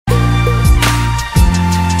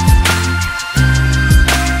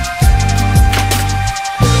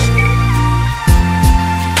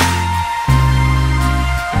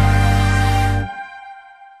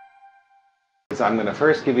is I'm going to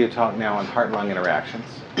first give you a talk now on heart-lung interactions.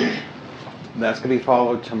 That's going to be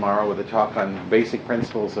followed tomorrow with a talk on basic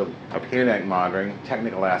principles of hemodynamic monitoring,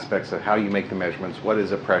 technical aspects of how you make the measurements, what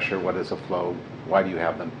is a pressure, what is a flow, why do you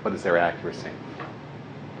have them, what is their accuracy.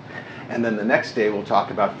 And then the next day we'll talk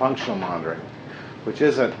about functional monitoring, which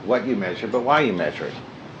isn't what you measure, but why you measure it.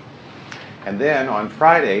 And then on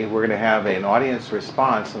Friday, we're going to have an audience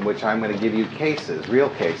response in which I'm going to give you cases, real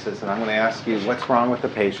cases, and I'm going to ask you what's wrong with the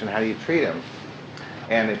patient, how do you treat him?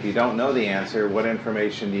 And if you don't know the answer, what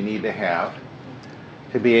information do you need to have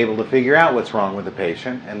to be able to figure out what's wrong with the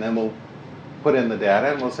patient? And then we'll put in the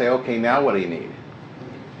data and we'll say, okay, now what do you need?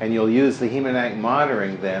 And you'll use the hemodynamic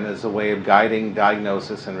monitoring then as a way of guiding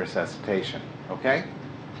diagnosis and resuscitation, okay?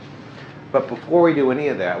 But before we do any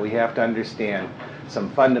of that, we have to understand some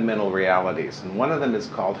fundamental realities, and one of them is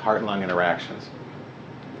called heart-lung interactions.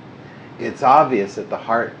 It's obvious that the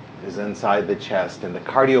heart is inside the chest, and the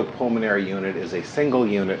cardiopulmonary unit is a single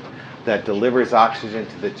unit that delivers oxygen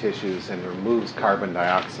to the tissues and removes carbon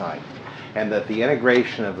dioxide, and that the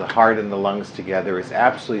integration of the heart and the lungs together is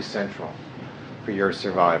absolutely central for your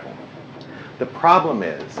survival. The problem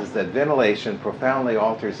is that ventilation profoundly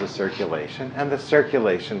alters the circulation, and the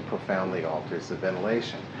circulation profoundly alters the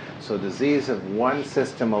ventilation. So disease of one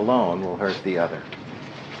system alone will hurt the other.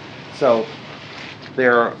 So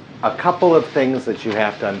there are a couple of things that you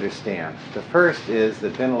have to understand. The first is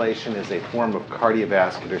that ventilation is a form of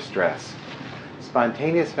cardiovascular stress.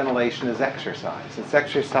 Spontaneous ventilation is exercise. It's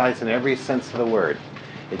exercise in every sense of the word.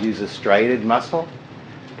 It uses striated muscle,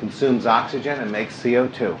 consumes oxygen, and makes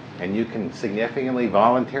CO2. And you can significantly,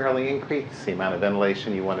 voluntarily increase the amount of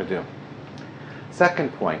ventilation you want to do.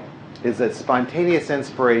 Second point is that spontaneous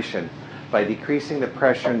inspiration, by decreasing the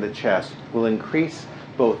pressure in the chest, will increase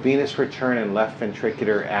both venous return and left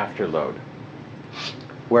ventricular afterload.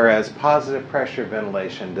 Whereas positive pressure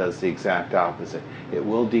ventilation does the exact opposite. It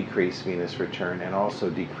will decrease venous return and also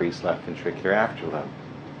decrease left ventricular afterload.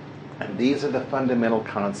 And these are the fundamental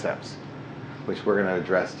concepts which we're going to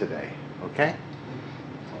address today, okay?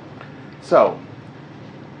 So,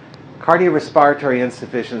 cardiorespiratory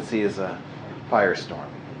insufficiency is a firestorm.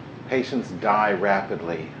 Patients die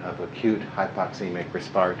rapidly of acute hypoxemic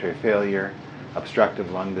respiratory failure,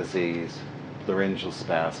 obstructive lung disease, laryngeal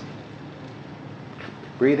spasm.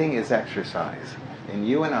 Breathing is exercise. And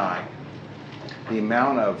you and I, the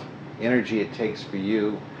amount of energy it takes for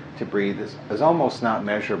you to breathe is almost not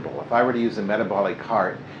measurable. If I were to use a metabolic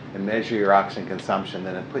cart and measure your oxygen consumption,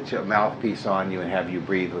 then put your mouthpiece on you and have you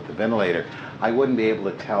breathe with the ventilator, I wouldn't be able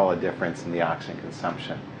to tell a difference in the oxygen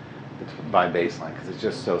consumption by baseline because it's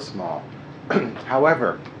just so small.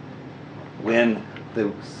 However, when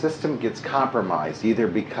the system gets compromised, either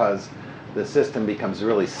because the system becomes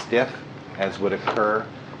really stiff, as would occur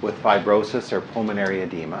with fibrosis or pulmonary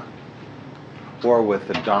edema, or with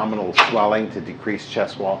abdominal swelling to decrease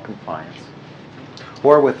chest wall compliance,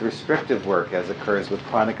 or with restrictive work, as occurs with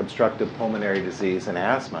chronic obstructive pulmonary disease and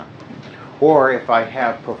asthma, or if I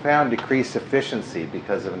have profound decreased efficiency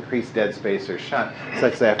because of increased dead space or shunt,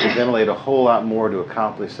 such that I have to ventilate a whole lot more to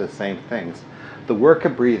accomplish the same things. The work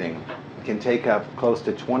of breathing can take up close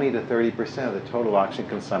to 20 to 30% of the total oxygen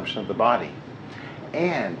consumption of the body.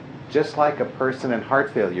 And just like a person in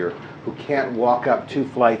heart failure who can't walk up 2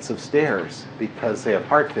 flights of stairs because they have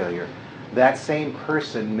heart failure, that same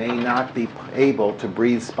person may not be able to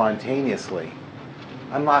breathe spontaneously.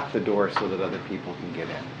 Unlock the door so that other people can get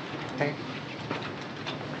in. Okay?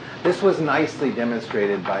 This was nicely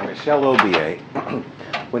demonstrated by Michel Aubier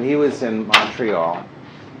when he was in Montreal,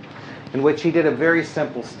 in which he did a very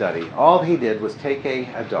simple study. All he did was take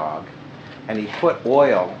a dog and he put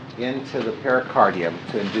oil into the pericardium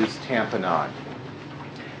to induce tamponade.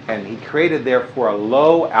 And he created, therefore, a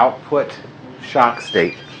low output shock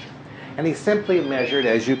state. And he simply measured,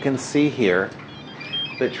 as you can see here,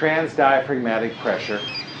 the transdiaphragmatic pressure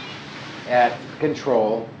at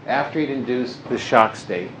control after he'd induced the shock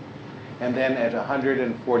state, and then at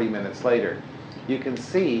 140 minutes later. You can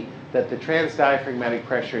see that the transdiaphragmatic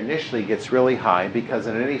pressure initially gets really high because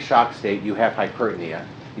in any shock state you have hyperthermia,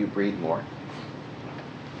 you breathe more.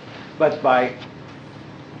 But by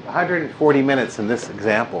 140 minutes in this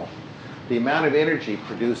example, the amount of energy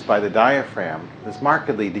produced by the diaphragm is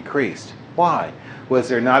markedly decreased. Why? Was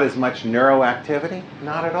there not as much neuroactivity?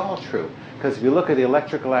 Not at all true. Because if you look at the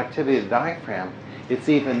electrical activity of the diaphragm, it's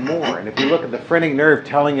even more. And if you look at the phrenic nerve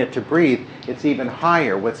telling it to breathe, it's even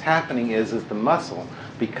higher. What's happening is the muscle,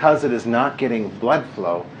 because it is not getting blood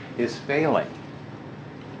flow, is failing.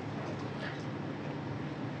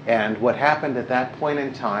 And what happened at that point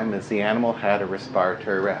in time is the animal had a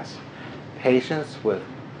respiratory arrest. Patients with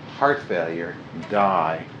heart failure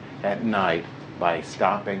die at night by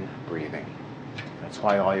stopping breathing. That's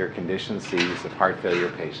why all your condition Cs of heart failure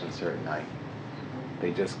patients are at night.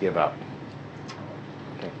 They just give up.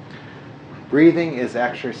 Okay. Breathing is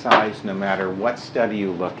exercise no matter what study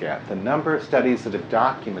you look at. The number of studies that have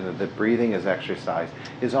documented that breathing is exercise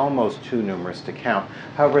is almost too numerous to count.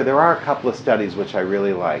 However, there are a couple of studies which I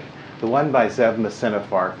really like. The one by Zev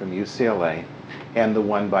Masinifar from UCLA and the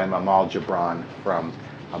one by Mamal Gibran from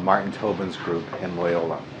Martin Tobin's group in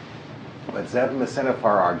Loyola. What Zev Masinifar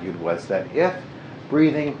argued was that if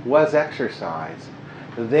breathing was exercise,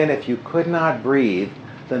 then if you could not breathe,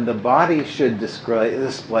 then the body should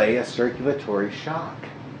display a circulatory shock.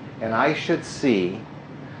 And I should see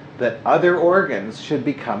that other organs should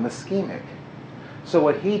become ischemic. So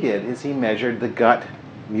what he did is he measured the gut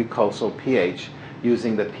mucosal pH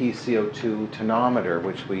using the PCO2 tonometer,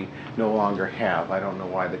 which we no longer have. I don't know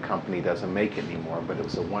why the company doesn't make it anymore, but it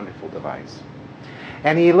was a wonderful device.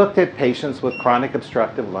 And he looked at patients with chronic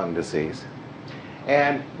obstructive lung disease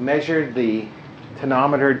and measured the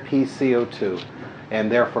tonometered PCO2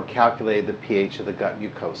 and therefore calculated the pH of the gut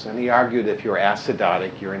mucosa. And he argued if you're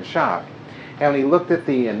acidotic, you're in shock. And when he looked at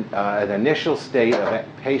the initial state of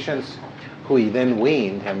patients who he then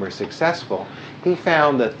weaned and were successful, he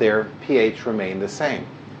found that their pH remained the same.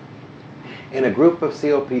 In a group of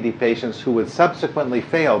COPD patients who would subsequently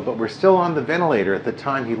fail but were still on the ventilator at the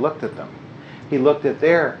time he looked at them, he looked at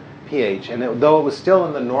their pH, and though it was still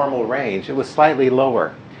in the normal range, it was slightly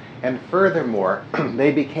lower. And furthermore,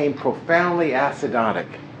 they became profoundly acidotic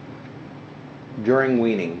during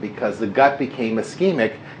weaning because the gut became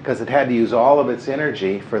ischemic because it had to use all of its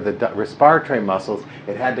energy for the respiratory muscles.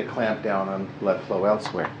 It had to clamp down on blood flow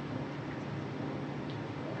elsewhere.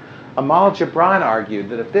 Amal Gibran argued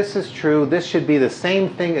that if this is true, this should be the same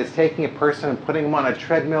thing as taking a person and putting them on a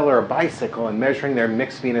treadmill or a bicycle and measuring their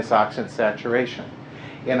mixed venous oxygen saturation.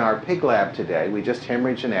 In our pig lab today, we just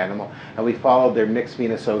hemorrhaged an animal and we followed their mixed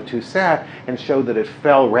venous O2 sat and showed that it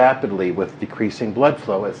fell rapidly with decreasing blood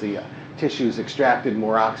flow as the tissues extracted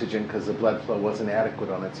more oxygen because the blood flow wasn't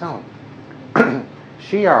adequate on its own.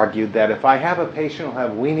 She argued that if I have a patient who will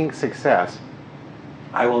have weaning success,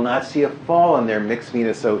 I will not see a fall in their mixed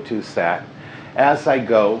venous O2 sat as I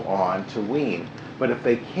go on to wean. But if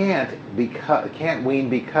they can't wean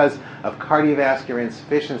because of cardiovascular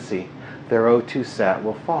insufficiency, their O2 sat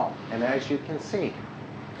will fall. And as you can see,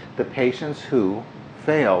 the patients who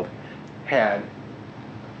failed had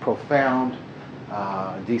profound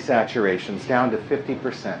desaturations down to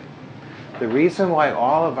 50%. The reason why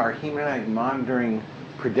all of our hemodynamic monitoring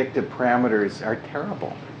predictive parameters are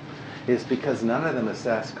terrible is because none of them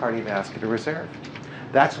assess cardiovascular reserve.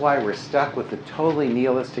 That's why we're stuck with the totally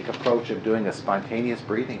nihilistic approach of doing a spontaneous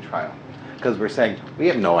breathing trial. Because we're saying, we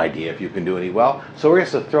have no idea if you can do any well, so we're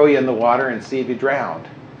just going to throw you in the water and see if you drown.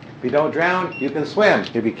 If you don't drown, you can swim.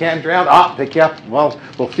 If you can't drown, pick you up. Well,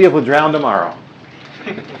 we'll see if we'll drown tomorrow.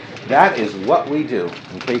 That is what we do,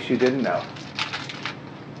 in case you didn't know.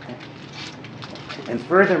 And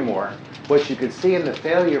furthermore, what you could see in the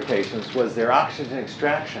failure patients was their oxygen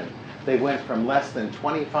extraction. They went from less than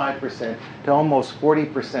 25% to almost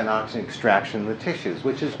 40% oxygen extraction in the tissues,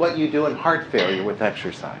 which is what you do in heart failure with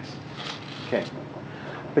exercise. Okay.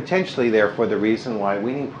 Potentially, therefore, the reason why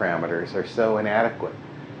weaning parameters are so inadequate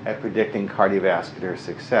at predicting cardiovascular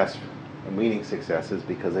success and weaning success is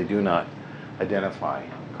because they do not identify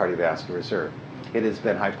cardiovascular reserve. It has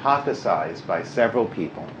been hypothesized by several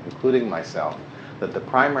people, including myself, that the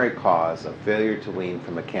primary cause of failure to wean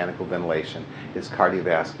from mechanical ventilation is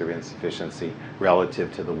cardiovascular insufficiency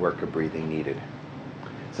relative to the work of breathing needed.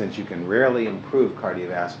 Since you can rarely improve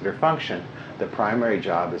cardiovascular function, the primary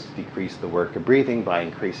job is to decrease the work of breathing by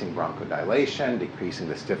increasing bronchodilation, decreasing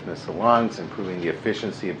the stiffness of the lungs, improving the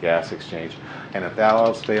efficiency of gas exchange, and if that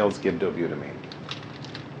else fails, give dobutamine.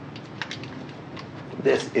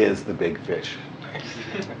 This is the big fish.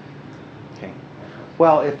 Okay.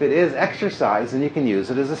 Well, if it is exercise, then you can use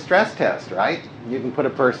it as a stress test, right? You can put a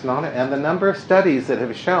person on it, and the number of studies that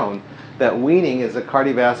have shown that weaning is a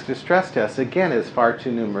cardiovascular stress test, again, is far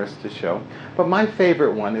too numerous to show. But my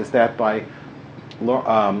favorite one is that by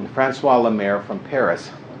Francois Lemaire from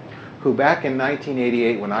Paris, who back in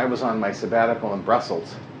 1988, when I was on my sabbatical in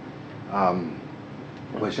Brussels,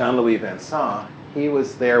 with Jean-Louis Vincent, he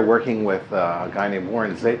was there working with a guy named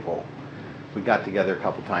Warren Zapol. We got together a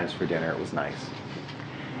couple times for dinner. It was nice.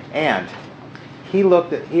 And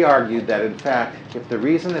he argued that, in fact, if the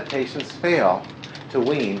reason that patients fail to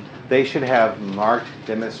wean, they should have marked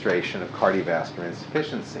demonstration of cardiovascular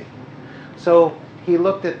insufficiency. So he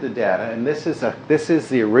looked at the data, and this is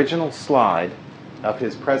the original slide of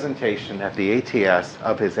his presentation at the ATS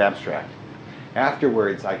of his abstract.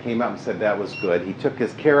 Afterwards, I came up and said that was good. He took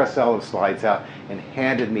his carousel of slides out and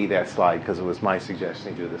handed me that slide because it was my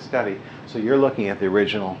suggestion to do the study. So you're looking at the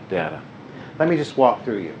original data. Let me just walk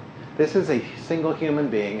through you. This is a single human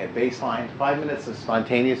being at baseline, 5 minutes of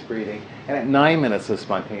spontaneous breathing, and at 9 minutes of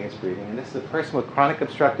spontaneous breathing. And this is a person with chronic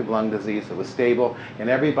obstructive lung disease that was stable and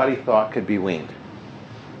everybody thought could be weaned.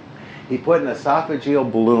 He put an esophageal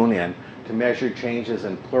balloon in to measure changes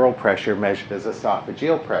in pleural pressure measured as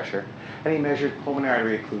esophageal pressure, and he measured pulmonary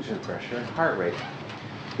artery occlusion pressure and heart rate.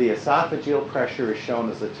 The esophageal pressure is shown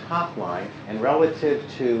as the top line, and relative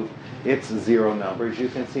to its zero numbers, you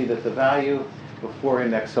can see that the value before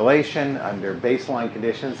end exhalation under baseline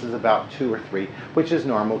conditions is about 2 or 3, which is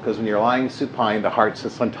normal because when you're lying supine, the heart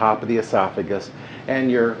sits on top of the esophagus and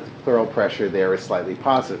your pleural pressure there is slightly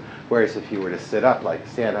positive. Whereas if you were to stand up like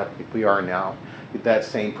we are now, that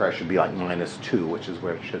same pressure would be like -2, which is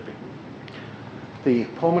where it should be. The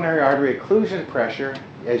pulmonary artery occlusion pressure,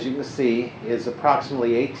 as you can see, is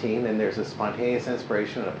approximately 18, and there's a spontaneous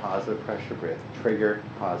inspiration and a positive pressure breath, trigger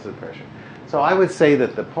positive pressure. So I would say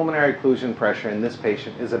that the pulmonary occlusion pressure in this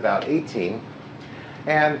patient is about 18,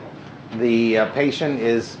 and the patient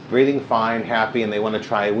is breathing fine, happy, and they want to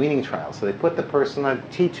try a weaning trial. So they put the person on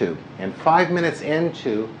a T-tube, and 5 minutes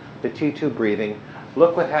into the T-tube breathing,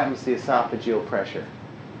 look what happens to the esophageal pressure.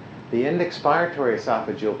 The end expiratory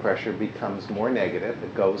esophageal pressure becomes more negative.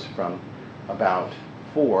 It goes from about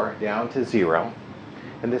 4 down to 0.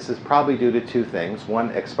 And this is probably due to 2 things.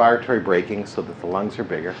 One, expiratory braking so that the lungs are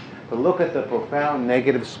bigger. But look at the profound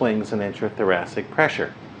negative swings in intrathoracic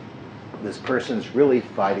pressure. This person's really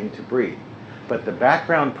fighting to breathe. But the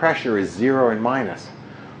background pressure is 0 and minus.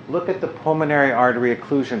 Look at the pulmonary artery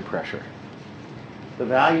occlusion pressure. The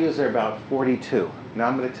values are about 42. Now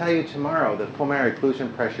I'm going to tell you tomorrow that pulmonary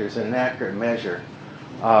occlusion pressure is an inaccurate measure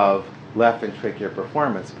of left ventricular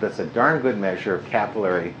performance, but it's a darn good measure of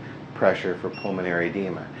capillary pressure for pulmonary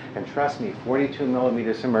edema. And trust me, 42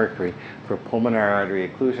 millimeters of mercury for pulmonary artery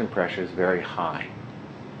occlusion pressure is very high.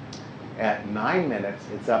 At 9 minutes,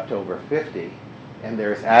 it's up to over 50, and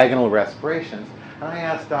there's agonal respirations. And I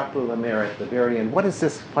asked Dr. Lemire at the very end, what is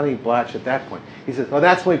this funny blotch at that point? He says, oh,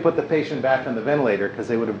 that's when we put the patient back on the ventilator because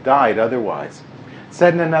they would have died otherwise.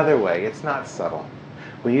 Said in another way, it's not subtle.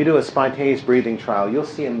 When you do a spontaneous breathing trial, you'll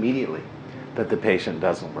see immediately that the patient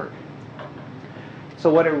doesn't work. So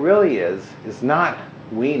what it really is not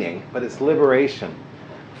weaning, but it's liberation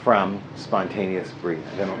from spontaneous breathing,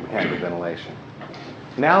 mechanical ventilation.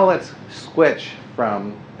 Now let's switch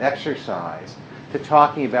from exercise to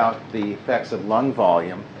talking about the effects of lung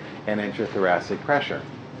volume and intrathoracic pressure.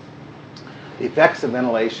 The effects of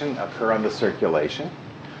ventilation occur on the circulation,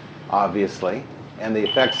 obviously, and the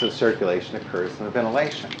effects of circulation occurs in the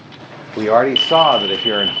ventilation. We already saw that if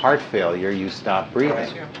you're in heart failure, you stop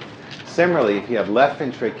breathing. Similarly, if you have left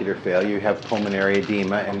ventricular failure, you have pulmonary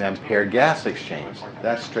edema and impaired gas exchange.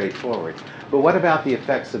 That's straightforward. But what about the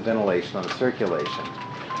effects of ventilation on the circulation?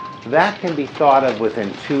 That can be thought of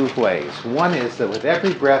within 2 ways. One is that with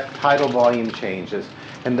every breath, tidal volume changes,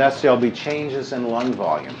 and thus there'll be changes in lung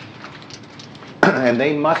volume. And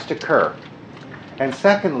they must occur. And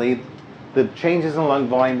secondly, the changes in lung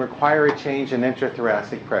volume require a change in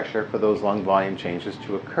intrathoracic pressure for those lung volume changes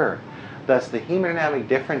to occur. Thus, the hemodynamic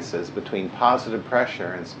differences between positive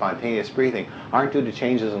pressure and spontaneous breathing aren't due to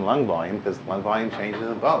changes in lung volume, because lung volume changes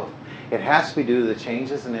in both. It has to be due to the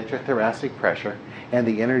changes in intrathoracic pressure and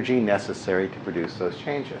the energy necessary to produce those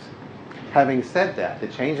changes. Having said that, the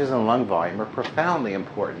changes in lung volume are profoundly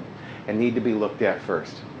important and need to be looked at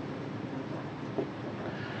first.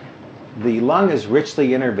 The lung is richly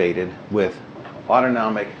innervated with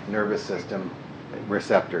autonomic nervous system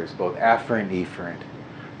receptors, both afferent and efferent.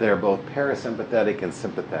 They're both parasympathetic and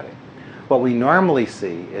sympathetic. What we normally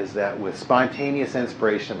see is that with spontaneous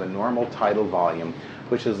inspiration of a normal tidal volume,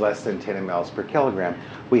 which is less than 10 mLs per kilogram,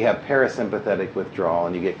 we have parasympathetic withdrawal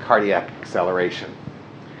and you get cardiac acceleration.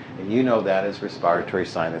 And you know that as respiratory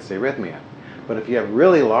sinus arrhythmia. But if you have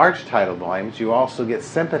really large tidal volumes, you also get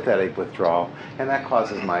sympathetic withdrawal, and that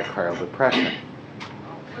causes myocardial depression.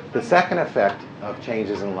 The second effect of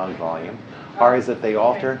changes in lung volume is that they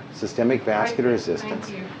alter systemic vascular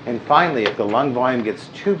resistance. And finally, if the lung volume gets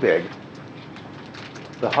too big,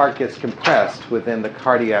 the heart gets compressed within the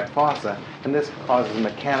cardiac fossa, and this causes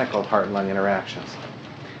mechanical heart-lung interactions.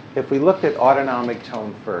 If we looked at autonomic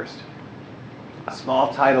tone first,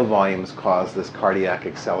 small tidal volumes cause this cardiac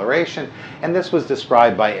acceleration, and this was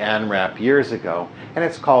described by Ann Rapp years ago, and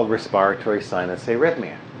it's called respiratory sinus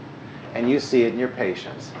arrhythmia. And you see it in your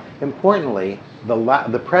patients. Importantly,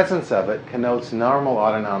 the presence of it connotes normal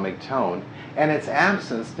autonomic tone, and its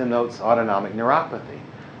absence denotes autonomic neuropathy.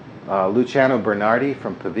 Luciano Bernardi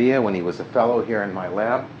from Pavia, when he was a fellow here in my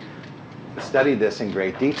lab, studied this in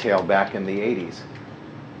great detail back in the 80s.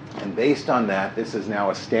 And based on that, this is now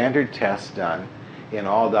a standard test done in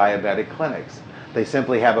all diabetic clinics. They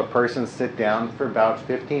simply have a person sit down for about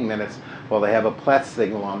 15 minutes while they have a pleth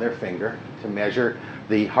signal on their finger to measure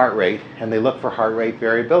the heart rate, and they look for heart rate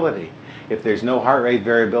variability. If there's no heart rate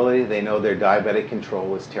variability, they know their diabetic control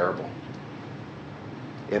was terrible.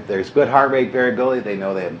 If there's good heart rate variability, they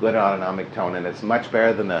know they have good autonomic tone, and it's much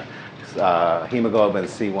better than the hemoglobin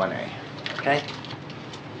C1a. Okay?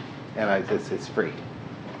 And it's free.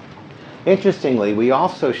 Interestingly, we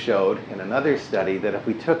also showed in another study that if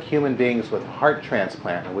we took human beings with heart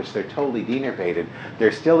transplant, in which they're totally denervated,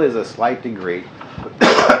 there still is a slight degree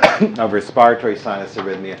of respiratory sinus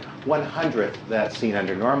arrhythmia, 1/100th that's seen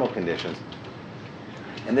under normal conditions.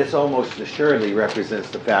 And this almost assuredly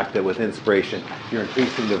represents the fact that with inspiration, you're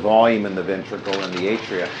increasing the volume in the ventricle and the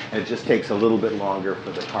atria, and it just takes a little bit longer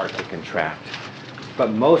for the heart to contract.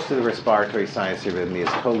 But most of the respiratory sinus arrhythmia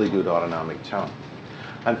is totally due to autonomic tone.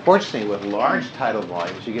 Unfortunately, with large tidal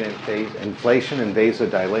volumes, you get inflation and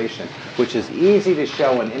vasodilation, which is easy to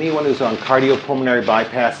show in anyone who's on cardiopulmonary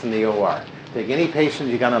bypass in the OR. Take any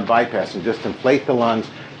patient you got on bypass and just inflate the lungs.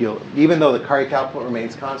 Even though the cardiac output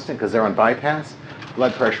remains constant because they're on bypass,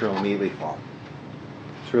 blood pressure will immediately fall.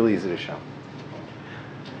 It's really easy to show.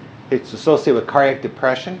 It's associated with cardiac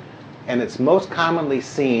depression, and it's most commonly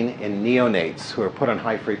seen in neonates who are put on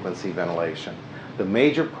high-frequency ventilation. The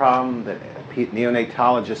major problem that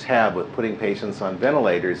neonatologists have with putting patients on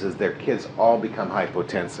ventilators is their kids all become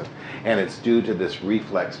hypotensive, and it's due to this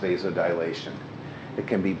reflex vasodilation. It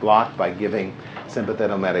can be blocked by giving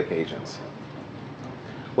sympathetomimetic agents.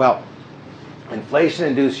 Well,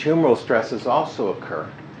 inflation-induced humoral stresses also occur,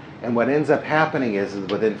 and what ends up happening is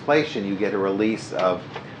with inflation you get a release of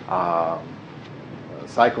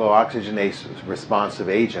cyclooxygenase responsive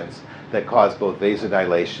agents that cause both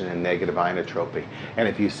vasodilation and negative inotropy. And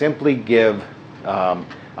if you simply give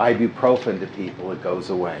ibuprofen to people, it goes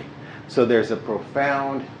away. So there's a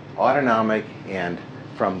profound autonomic and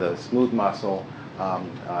from the smooth muscle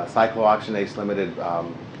cyclooxygenase limited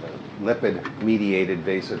lipid mediated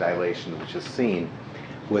vasodilation, which is seen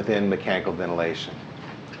within mechanical ventilation.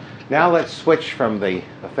 Now let's switch from the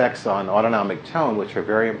effects on autonomic tone, which are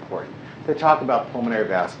very important, to talk about pulmonary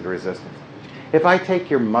vascular resistance. If I take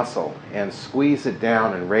your muscle and squeeze it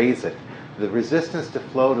down and raise it, the resistance to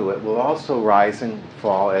flow to it will also rise and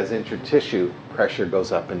fall as intertissue pressure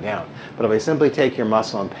goes up and down. But if I simply take your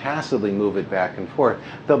muscle and passively move it back and forth,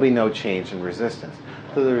 there'll be no change in resistance.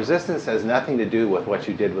 So the resistance has nothing to do with what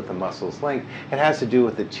you did with the muscle's length. It has to do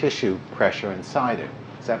with the tissue pressure inside it.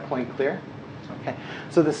 Is that point clear? Okay.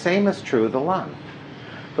 So the same is true of the lung.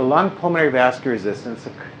 The lung pulmonary vascular resistance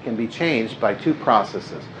can be changed by two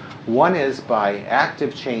processes. One is by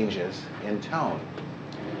active changes in tone,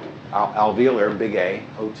 alveolar, big A,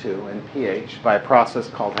 O2, and pH, by a process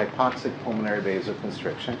called hypoxic pulmonary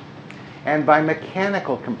vasoconstriction, and by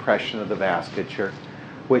mechanical compression of the vasculature,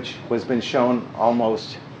 which has been shown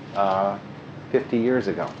almost 50 years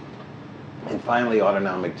ago. And finally,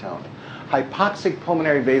 autonomic tone. Hypoxic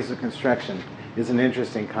pulmonary vasoconstriction is an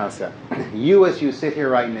interesting concept. You, as you sit here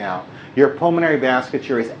right now, your pulmonary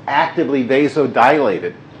vasculature is actively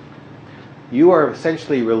vasodilated. You are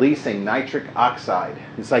essentially releasing nitric oxide.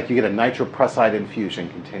 It's like you get a nitroprusside infusion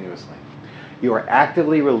continuously. You are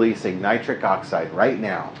actively releasing nitric oxide right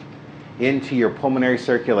now into your pulmonary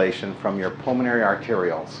circulation from your pulmonary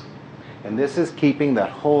arterioles. And this is keeping that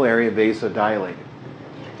whole area vasodilated.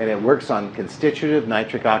 And it works on constitutive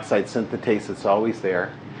nitric oxide synthetase that's always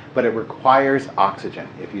there, but it requires oxygen.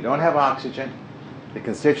 If you don't have oxygen, the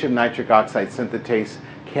constitutive nitric oxide synthetase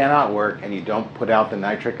cannot work, and you don't put out the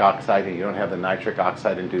nitric oxide, and you don't have the nitric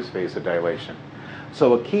oxide-induced vasodilation.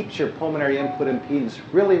 So it keeps your pulmonary input impedance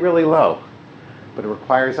really, really low, but it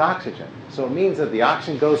requires oxygen. So it means that the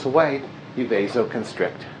oxygen goes away, you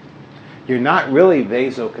vasoconstrict. You're not really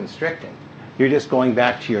vasoconstricting. You're just going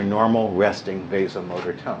back to your normal resting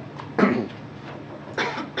vasomotor tone.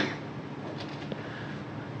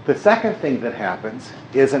 The second thing that happens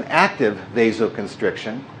is an active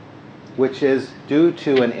vasoconstriction, which is due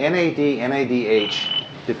to an NAD/NADH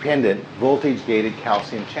dependent voltage-gated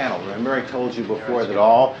calcium channel. Remember I told you before that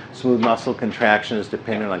all smooth muscle contraction is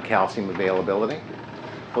dependent on calcium availability?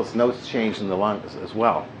 Well, it's no change in the lungs as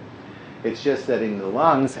well. It's just that in the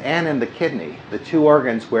lungs and in the kidney, the two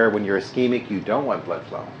organs where when you're ischemic you don't want blood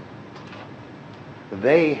flow,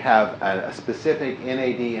 they have a specific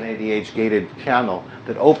NAD/NADH gated channel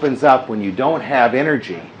that opens up when you don't have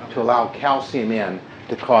energy to allow calcium in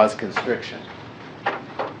to cause constriction.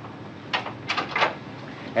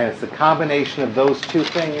 And it's the combination of those two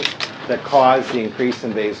things that cause the increase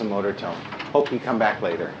in vasomotor tone. Hope you come back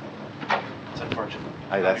later. It's unfortunate.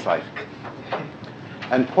 That's life.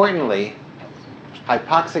 Importantly,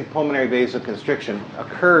 hypoxic pulmonary vasoconstriction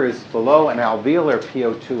occurs below an alveolar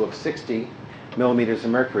PO2 of 60 millimeters of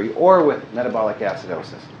mercury or with metabolic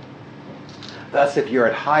acidosis. Thus, if you're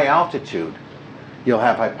at high altitude, you'll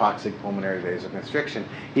have hypoxic pulmonary vasoconstriction,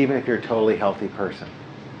 even if you're a totally healthy person.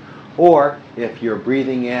 Or if you're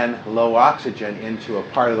breathing in low oxygen into a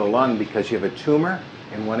part of the lung because you have a tumor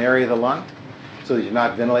in one area of the lung, so that you're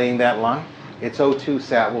not ventilating that lung, its O2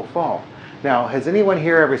 sat will fall. Now, has anyone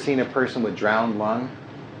here ever seen a person with drowned lung?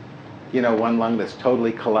 You know, one lung that's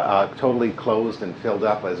totally closed and filled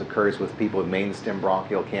up, as occurs with people with mainstem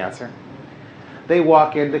bronchial cancer? They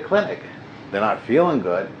walk into clinic. They're not feeling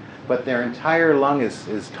good, but their entire lung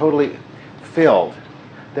is totally filled.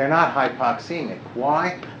 They're not hypoxemic.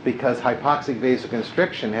 Why? Because hypoxic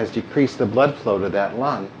vasoconstriction has decreased the blood flow to that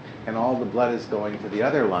lung, and all the blood is going to the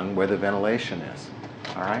other lung where the ventilation is.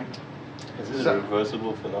 All right? Is this a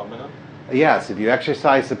reversible phenomenon? Yes. If you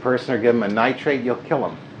exercise the person or give them a nitrate, you'll kill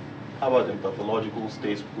them. How about in pathological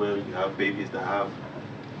states where you have babies that have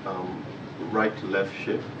right to left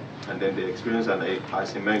shift, and then they experience an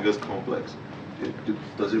Eisenmenger's complex?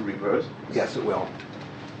 Does it reverse? Yes, it will.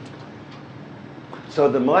 So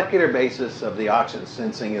the molecular basis of the oxygen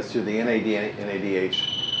sensing is through the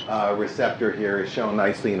NADH receptor here, is shown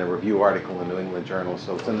nicely in a review article in the New England Journal.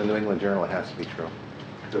 So it's in the New England Journal, it has to be true.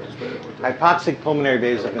 Hypoxic pulmonary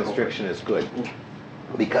vasoconstriction is good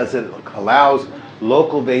because it allows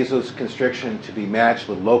local vasoconstriction to be matched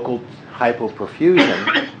with local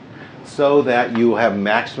hypoperfusion so that you have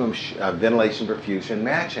maximum ventilation perfusion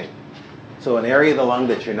matching. So an area of the lung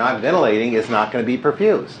that you're not ventilating is not going to be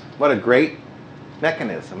perfused. What a great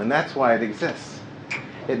mechanism, and that's why it exists.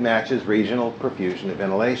 It matches regional perfusion and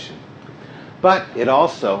ventilation. But it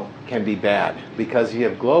also can be bad because you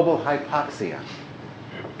have global hypoxia,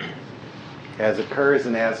 as occurs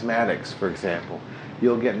in asthmatics, for example.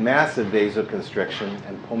 You'll get massive vasoconstriction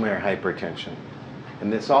and pulmonary hypertension.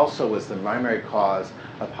 And this also is the primary cause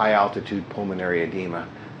of high altitude pulmonary edema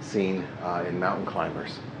seen in mountain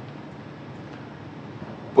climbers.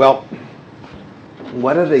 Well,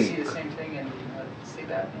 what are the... You see the same thing in sleep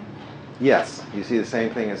apnea? Yes, you see the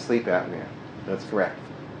same thing in sleep apnea. That's correct.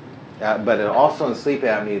 But it also in sleep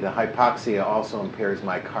apnea, the hypoxia also impairs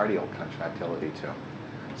myocardial contractility too.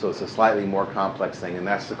 So it's a slightly more complex thing, and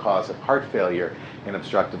that's the cause of heart failure in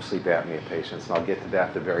obstructive sleep apnea patients. And I'll get to that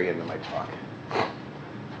at the very end of my talk.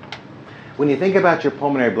 When you think about your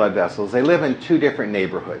pulmonary blood vessels, they live in two different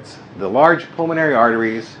neighborhoods. The large pulmonary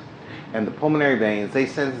arteries and the pulmonary veins, they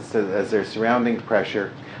sense as their surrounding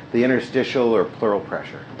pressure the interstitial or pleural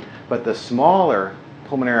pressure. But the smaller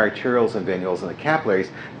pulmonary arterioles and venules and the capillaries,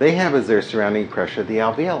 they have as their surrounding pressure the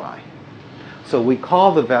alveoli. So we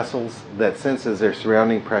call the vessels that sense as their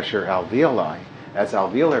surrounding pressure alveoli as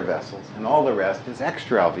alveolar vessels, and all the rest is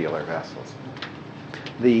extraalveolar vessels.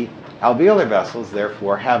 The alveolar vessels,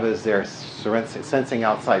 therefore, have as their sensing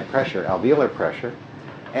outside pressure alveolar pressure,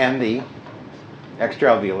 and the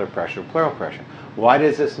extraalveolar pressure pleural pressure. Why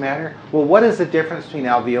does this matter? Well, what is the difference between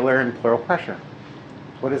alveolar and pleural pressure?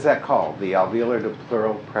 What is that called? The alveolar to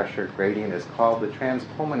pleural pressure gradient is called the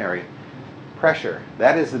transpulmonary pressure.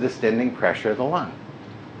 That is the distending pressure of the lung.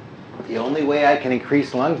 The only way I can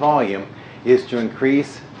increase lung volume is to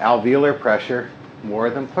increase alveolar pressure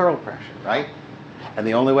more than pleural pressure, right? And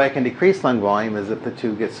the only way I can decrease lung volume is if the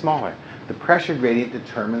two get smaller. The pressure gradient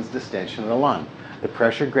determines distension of the lung. The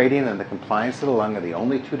pressure gradient and the compliance of the lung are the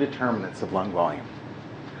only two determinants of lung volume.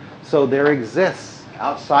 So there exists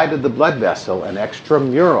outside of the blood vessel an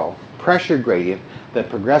extramural pressure gradient that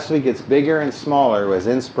progressively gets bigger and smaller as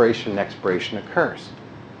inspiration and expiration occurs.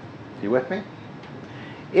 You with me?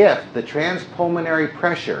 If the transpulmonary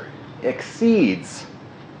pressure exceeds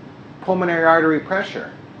pulmonary artery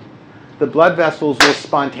pressure, the blood vessels will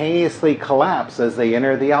spontaneously collapse as they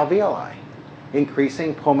enter the alveoli,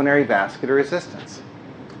 increasing pulmonary vascular resistance.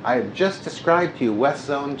 I have just described to you West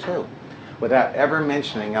Zone 2 without ever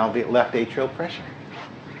mentioning left atrial pressure.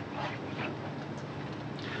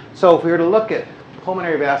 So if we were to look at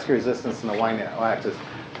pulmonary vascular resistance in the y-axis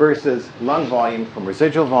versus lung volume from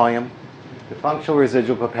residual volume to functional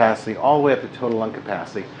residual capacity all the way up to total lung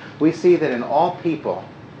capacity, we see that in all people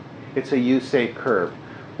it's a U-shaped curve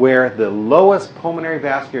where the lowest pulmonary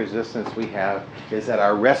vascular resistance we have is at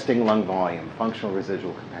our resting lung volume, functional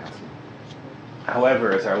residual capacity.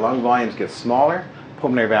 However, as our lung volumes get smaller,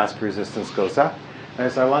 pulmonary vascular resistance goes up, and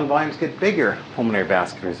as our lung volumes get bigger, pulmonary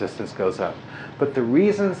vascular resistance goes up. But the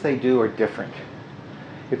reasons they do are different.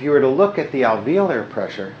 If you were to look at the alveolar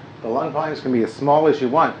pressure, the lung volumes can be as small as you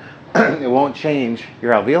want. It won't change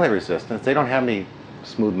your alveolar resistance. They don't have any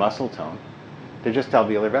smooth muscle tone. They're just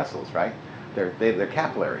alveolar vessels, right? They're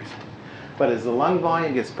capillaries. But as the lung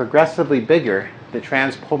volume gets progressively bigger, the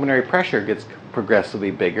transpulmonary pressure gets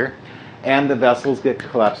progressively bigger, and the vessels get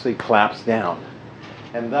collapsed down.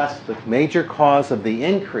 And thus, the major cause of the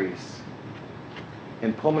increase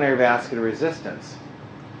in pulmonary vascular resistance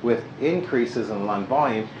with increases in lung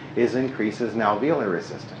volume is increases in alveolar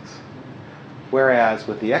resistance. Whereas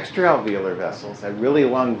with the extraalveolar vessels at really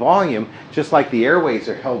lung volume, just like the airways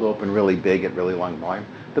are held open really big at really lung volume,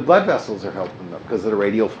 the blood vessels are held open because of the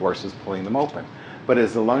radial forces pulling them open. But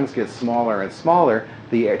as the lungs get smaller and smaller,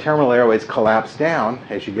 the terminal airways collapse down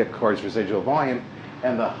as you get towards residual volume,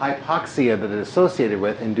 and the hypoxia that it is associated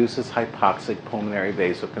with induces hypoxic pulmonary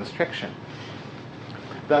vasoconstriction.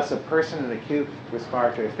 Thus, a person in acute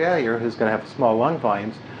respiratory failure who's going to have small lung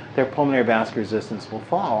volumes, their pulmonary vascular resistance will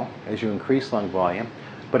fall as you increase lung volume.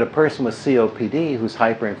 But a person with COPD who's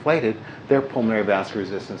hyperinflated, their pulmonary vascular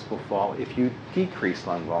resistance will fall if you decrease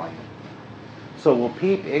lung volume. So will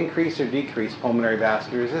PEEP increase or decrease pulmonary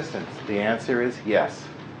vascular resistance? The answer is yes.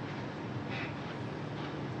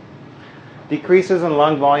 Decreases in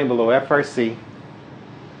lung volume below FRC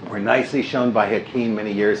were nicely shown by Hakim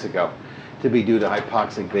many years ago to be due to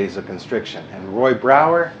hypoxic vasoconstriction. And Roy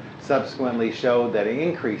Brower subsequently showed that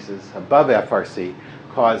increases above FRC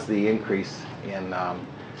cause the increase in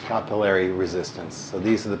capillary resistance. So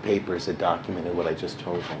these are the papers that documented what I just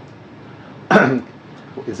told you.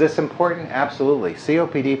 Is this important? Absolutely.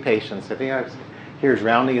 COPD patients, I think here's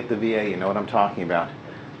rounding at the VA, you know what I'm talking about.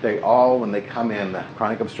 They all, when they come in, the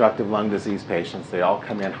chronic obstructive lung disease patients, they all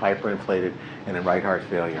come in hyperinflated and in right heart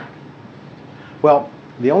failure. Well,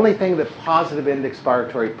 the only thing that positive end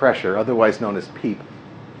expiratory pressure, otherwise known as PEEP,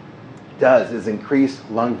 does is increase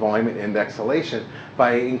lung volume and end exhalation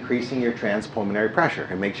by increasing your transpulmonary pressure.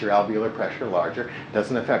 It makes your alveolar pressure larger. It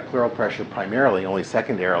doesn't affect pleural pressure primarily, only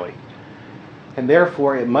secondarily. And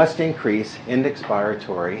therefore, it must increase end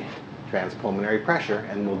expiratory transpulmonary pressure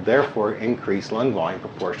and will therefore increase lung volume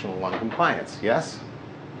proportional to lung compliance. Yes?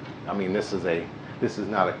 I mean, this is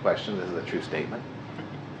not a question, this is a true statement.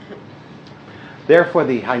 Therefore,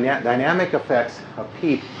 the dynamic effects of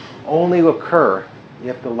PEEP only occur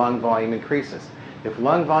if the lung volume increases. If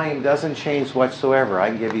lung volume doesn't change whatsoever, I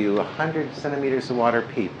can give you 100 centimeters of water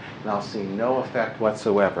PEEP, and I'll see no effect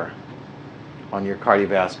whatsoever on your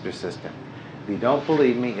cardiovascular system. If you don't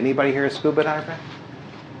believe me, anybody here a scuba diver?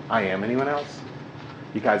 I am. Anyone else?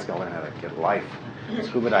 You guys gotta learn how to get life.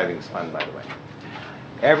 Scuba diving is fun, by the way.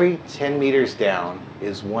 Every 10 meters down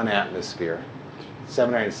is 1 atmosphere,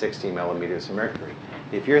 760 millimeters of mercury.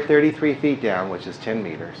 If you're 33 feet down, which is 10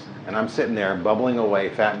 meters, and I'm sitting there bubbling away,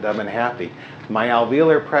 fat and dumb and happy, my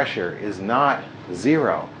alveolar pressure is not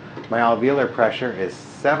 0. My alveolar pressure is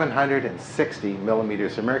 760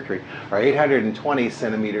 millimeters of mercury, or 820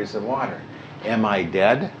 centimeters of water. Am I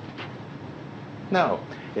dead? No.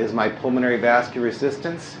 Is my pulmonary vascular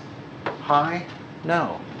resistance high?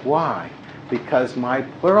 No. Why? Because my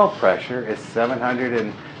pleural pressure is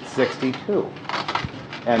 762.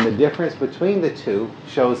 And the difference between the two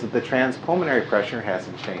shows that the transpulmonary pressure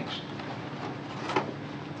hasn't changed.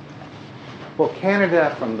 Well,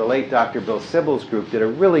 Canada, from the late Dr. Bill Sibyl's group, did a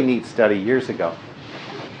really neat study years ago.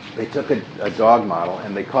 They took a dog model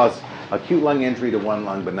and they caused acute lung injury to one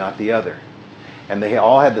lung but not the other. And they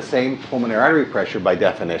all had the same pulmonary artery pressure by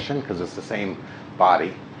definition, because it's the same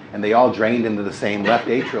body. And they all drained into the same left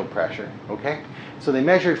atrial pressure, okay? So they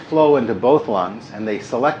measured flow into both lungs, and they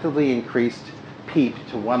selectively increased PEEP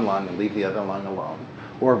to one lung and leave the other lung alone,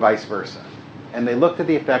 or vice versa. And they looked at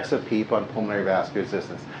the effects of PEEP on pulmonary vascular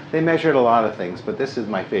resistance. They measured a lot of things, but this is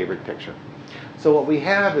my favorite picture. So what we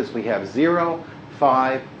have is we have 0,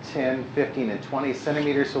 5, 10, 15, and 20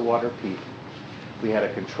 centimeters of water PEEP. We had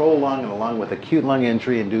a control lung and a lung with acute lung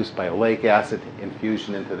injury induced by oleic acid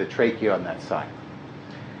infusion into the trachea on that side.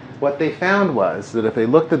 What they found was that if they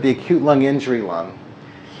looked at the acute lung injury lung,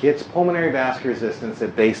 its pulmonary vascular resistance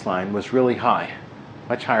at baseline was really high,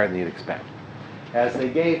 much higher than you'd expect. As they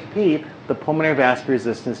gave PEEP, the pulmonary vascular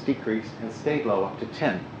resistance decreased and stayed low up to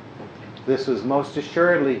 10. This was most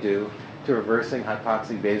assuredly due to reversing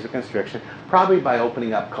hypoxic vasoconstriction, probably by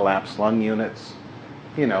opening up collapsed lung units,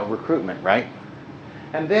 you know, recruitment, right?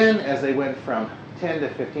 And then as they went from 10 to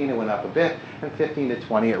 15, it went up a bit, and 15 to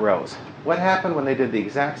 20, it rose. What happened when they did the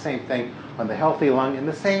exact same thing on the healthy lung in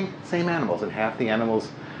the same animals? And half the animals,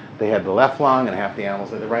 they had the left lung, and half the animals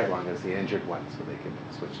had the right lung as the injured one, so they could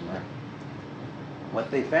switch them around.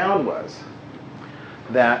 What they found was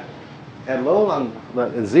that At low lung,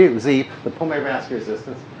 ZEEP, the pulmonary vascular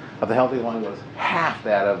resistance of the healthy lung was half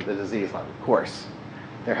that of the diseased lung. Of course,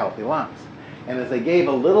 they're healthy lungs. And as they gave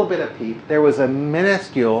a little bit of PEEP, there was a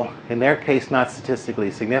minuscule, in their case not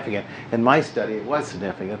statistically significant. In my study it was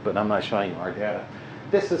significant, but I'm not showing you our data.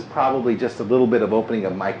 This is probably just a little bit of opening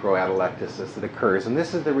of microatelectasis that occurs. And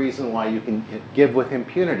this is the reason why you can give with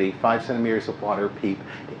impunity 5 centimeters of water PEEP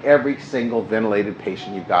to every single ventilated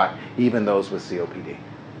patient you got, even those with COPD.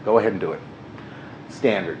 Go ahead and do it.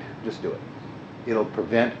 Standard, just do it. It'll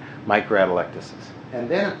prevent microatelectasis. And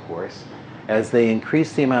then, of course, as they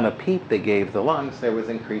increased the amount of PEEP they gave the lungs, there was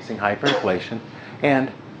increasing hyperinflation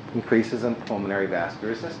and increases in pulmonary vascular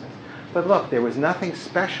resistance. But look, there was nothing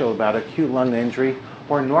special about acute lung injury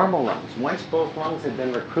or normal lungs. Once both lungs had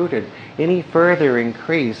been recruited, any further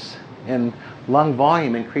increase in lung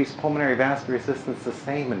volume increased pulmonary vascular resistance the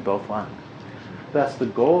same in both lungs. Thus, the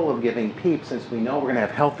goal of giving PEEP, since we know we're going to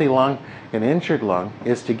have healthy lung and injured lung,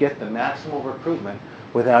 is to get the maximal recruitment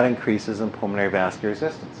without increases in pulmonary vascular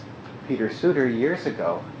resistance. Peter Suter years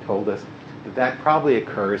ago told us that that probably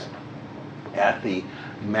occurs at the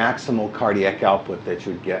maximal cardiac output that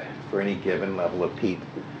you would get for any given level of PEEP.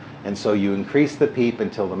 And so you increase the PEEP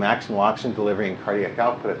until the maximal oxygen delivery and cardiac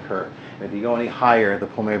output occur. And if you go any higher, the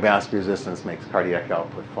pulmonary vascular resistance makes cardiac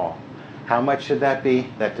output fall. How much should that be?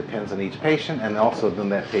 That depends on each patient and also when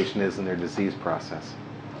that patient is in their disease process.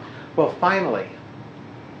 Well, finally,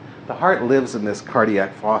 the heart lives in this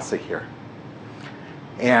cardiac fossa here.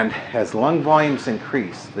 And as lung volumes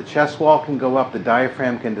increase, the chest wall can go up, the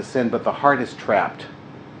diaphragm can descend, but the heart is trapped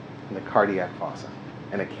in the cardiac fossa,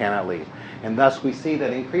 and it cannot leave. And thus we see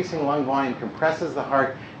that increasing lung volume compresses the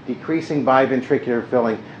heart, decreasing biventricular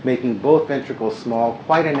filling, making both ventricles small,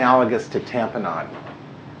 quite analogous to tamponade.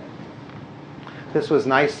 This was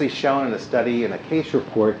nicely shown in a study in a case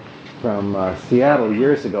report from Seattle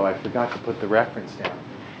years ago. I forgot to put the reference down,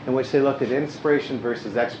 in which they looked at inspiration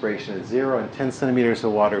versus expiration at 0 and 10 centimeters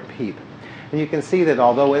of water PEEP. And you can see that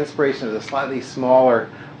although inspiration is a slightly smaller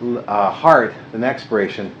heart than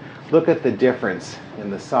expiration, look at the difference in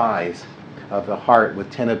the size of the heart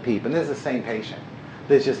with 10 of PEEP. And this is the same patient.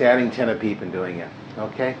 This is just adding 10 of PEEP and doing it.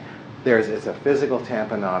 Okay? It's a physical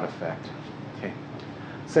tamponade effect. Okay?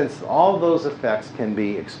 Since all those effects can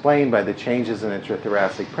be explained by the changes in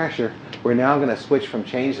intrathoracic pressure, we're now going to switch from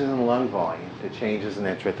changes in lung volume to changes in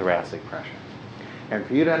intrathoracic pressure. And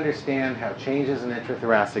for you to understand how changes in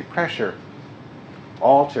intrathoracic pressure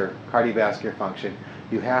alter cardiovascular function,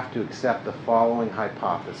 you have to accept the following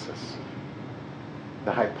hypothesis.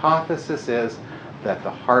 The hypothesis is that the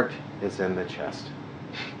heart is in the chest.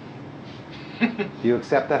 Do you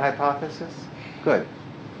accept that hypothesis? Good.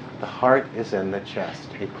 The heart is in the chest,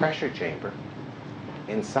 a pressure chamber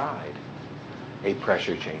inside a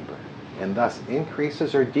pressure chamber. And thus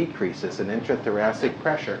increases or decreases in intrathoracic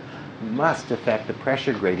pressure must affect the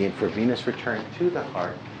pressure gradient for venous return to the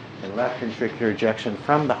heart and left ventricular ejection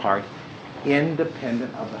from the heart,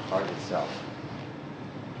 independent of the heart itself.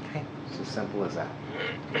 Okay, it's as simple as that.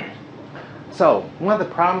 So one of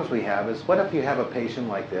the problems we have is, what if you have a patient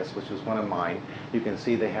like this, which was one of mine. You can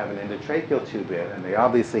see they have an endotracheal tube in, and they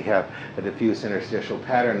obviously have a diffuse interstitial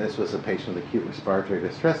pattern. This was a patient with acute respiratory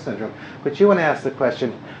distress syndrome. But you want to ask the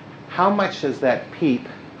question, how much is that PEEP,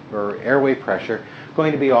 or airway pressure,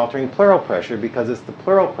 going to be altering pleural pressure? Because it's the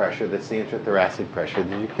pleural pressure that's the intrathoracic pressure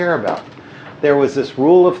that you care about. There was this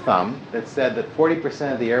rule of thumb that said that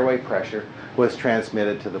 40% of the airway pressure was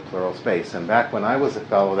transmitted to the pleural space. And back when I was a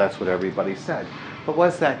fellow, that's what everybody said. But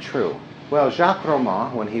was that true? Well, Jacques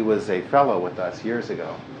Roman, when he was a fellow with us years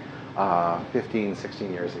ago, 15,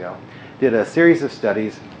 16 years ago, did a series of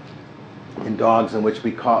studies in dogs in which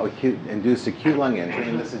we call induced acute lung injury,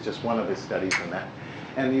 and this is just one of his studies on that.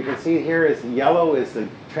 And you can see here is yellow is the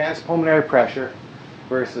transpulmonary pressure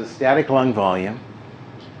versus static lung volume.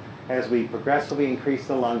 As we progressively increase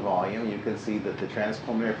the lung volume, you can see that the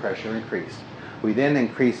transpulmonary pressure increased. We then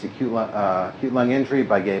increased acute lung injury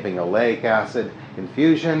by giving oleic acid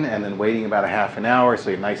infusion and then waiting about a half an hour, so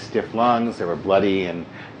you have nice stiff lungs, they were bloody and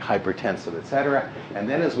hypertensive, etc. And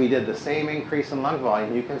then as we did the same increase in lung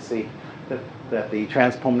volume, you can see that the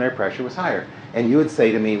transpulmonary pressure was higher. And you would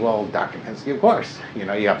say to me, well, Dr. Pinsky, of course, you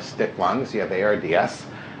know, you have stiff lungs, you have ARDS.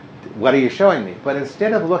 What are you showing me? But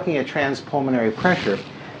instead of looking at transpulmonary pressure,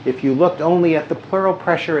 if you looked only at the pleural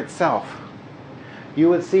pressure itself, you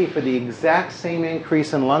would see for the exact same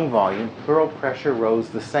increase in lung volume, pleural pressure rose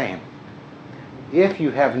the same. If you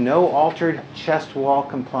have no altered chest wall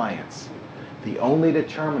compliance, the only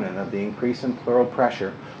determinant of the increase in pleural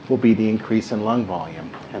pressure will be the increase in lung volume.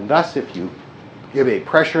 And thus, if you give a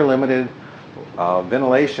pressure-limited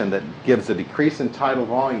ventilation that gives a decrease in tidal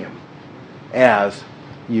volume as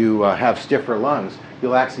you have stiffer lungs,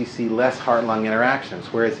 you'll actually see less heart-lung interactions.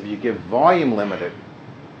 Whereas if you give volume-limited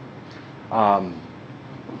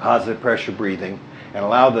positive pressure breathing and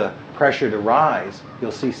allow the pressure to rise,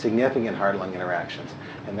 you'll see significant heart-lung interactions.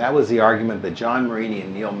 And that was the argument that John Marini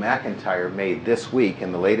and Neil McIntyre made this week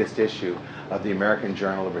in the latest issue of the American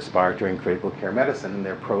Journal of Respiratory and Critical Care Medicine in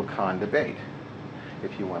their pro-con debate,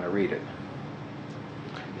 if you want to read it.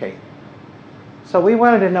 Okay. So we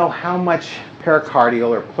wanted to know how much pericardial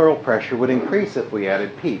or pleural pressure would increase if we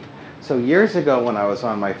added PEEP. So years ago when I was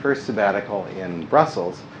on my first sabbatical in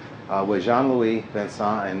Brussels with Jean-Louis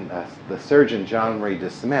Vincent and the surgeon Jean-Marie de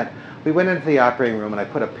Smet, we went into the operating room and I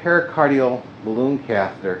put a pericardial balloon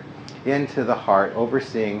catheter into the heart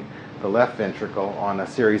overseeing the left ventricle on a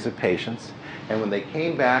series of patients. And when they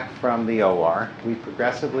came back from the OR, we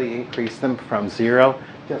progressively increased them from 0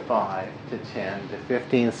 to 5 to 10 to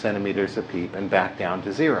 15 centimeters of PEEP and back down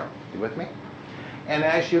to 0. You with me? And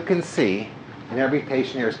as you can see, and every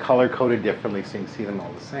patient here is color-coded differently, so you can see them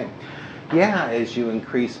all the same. Yeah, as you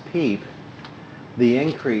increase PEEP, the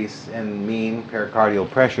increase in mean pericardial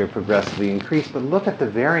pressure progressively increased, but look at the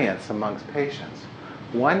variance amongst patients.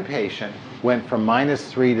 One patient went from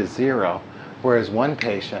 -3 to 0, whereas one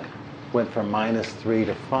patient went from -3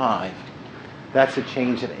 to 5. That's a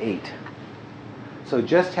change of 8. So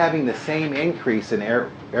just having the same increase in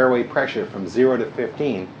airway pressure from 0 to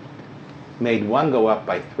 15 made one go up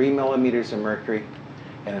by 3 millimeters of mercury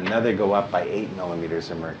and another go up by 8 millimeters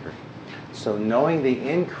of mercury. So knowing the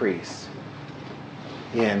increase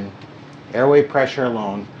in airway pressure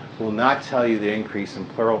alone will not tell you the increase in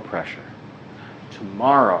pleural pressure.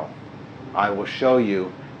 Tomorrow, I will show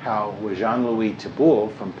you how with Jean-Louis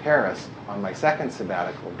Thibault from Paris, on my second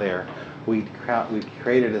sabbatical there, we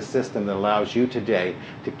created a system that allows you today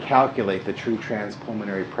to calculate the true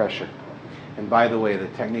transpulmonary pressure. And by the way, the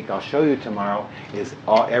technique I'll show you tomorrow is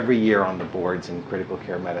every year on the boards in critical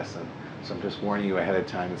care medicine. So I'm just warning you ahead of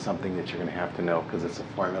time, it's something that you're going to have to know because it's a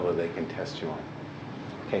formula they can test you on.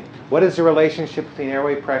 Okay, what is the relationship between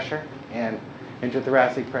airway pressure and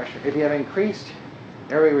intrathoracic pressure? If you have increased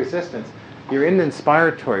airway resistance, your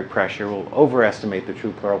end-inspiratory pressure will overestimate the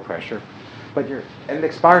true pleural pressure, but your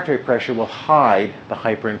end-expiratory pressure will hide the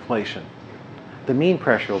hyperinflation. The mean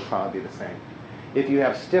pressure will probably be the same. If you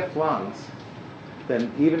have stiff lungs,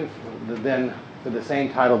 then for the same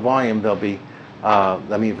tidal volume, there'll be, for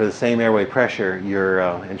the same airway pressure, your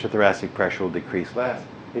intrathoracic pressure will decrease less.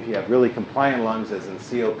 If you have really compliant lungs, as in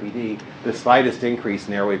COPD, the slightest increase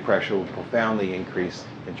in airway pressure will profoundly increase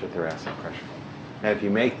intrathoracic pressure. And if you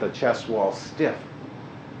make the chest wall stiff,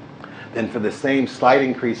 then for the same slight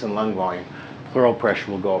increase in lung volume, pleural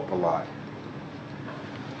pressure will go up a lot.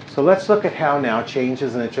 So let's look at how now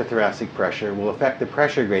changes in intrathoracic pressure will affect the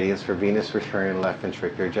pressure gradients for venous return and left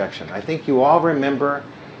ventricular ejection. I think you all remember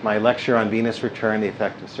my lecture on venous return, the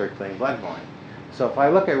effect of circulating blood volume. So if I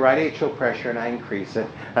look at right atrial pressure and I increase it,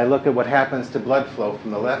 I look at what happens to blood flow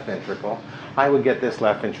from the left ventricle, I would get this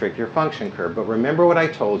left ventricular function curve. But remember what I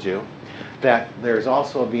told you, that there's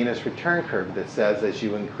also a venous return curve that says as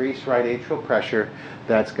you increase right atrial pressure,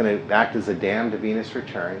 that's going to act as a dam to venous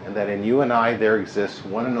return, and that in you and I there exists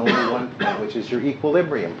one and only one point, which is your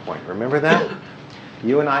equilibrium point. Remember that?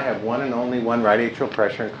 You and I have one and only one right atrial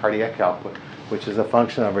pressure and cardiac output, which is a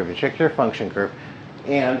function of a ventricular function curve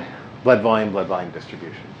and blood volume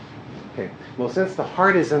distribution. Okay. Well, since the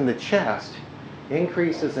heart is in the chest,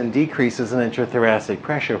 increases and decreases in intrathoracic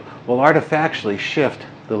pressure will artifactually shift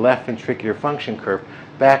the left ventricular function curve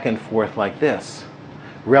back and forth like this,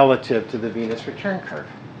 relative to the venous return curve.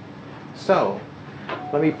 So,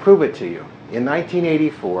 let me prove it to you. In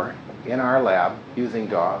 1984, in our lab, using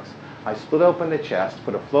dogs, I split open the chest,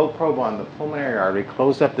 put a flow probe on the pulmonary artery,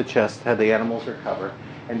 closed up the chest, had the animals recover,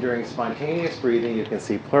 and during spontaneous breathing, you can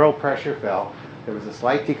see pleural pressure fell. There was a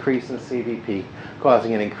slight decrease in CVP,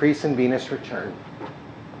 causing an increase in venous return.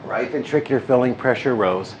 Right ventricular filling pressure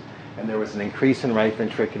rose, and there was an increase in right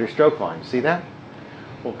ventricular stroke volume. See that?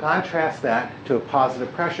 We'll contrast that to a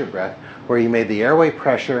positive pressure breath, where you made the airway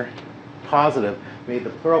pressure positive, made the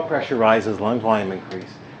pleural pressure rise as lung volume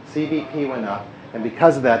increased. CVP went up, and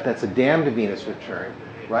because of that, that's a dam to venous return.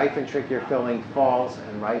 Right ventricular filling falls,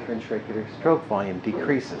 and right ventricular stroke volume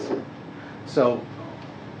decreases. So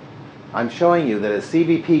I'm showing you that as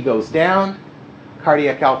CVP goes down,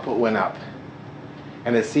 cardiac output went up.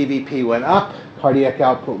 And as CVP went up, cardiac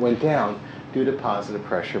output went down due to positive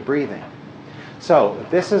pressure breathing. So if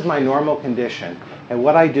this is my normal condition, and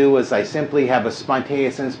what I do is I simply have a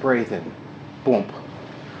spontaneous inspiration, boom.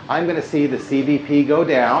 I'm going to see the CVP go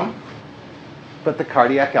down, but the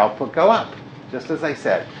cardiac output go up, just as I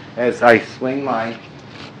said. As I swing my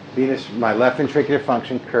my left ventricular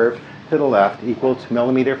function curve to the left equal to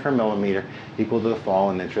millimeter for millimeter equal to the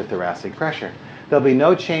fall in intrathoracic pressure. There'll be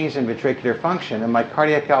no change in ventricular function, and my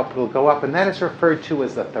cardiac output will go up, and that is referred to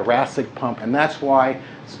as the thoracic pump, and that's why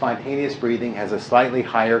spontaneous breathing has a slightly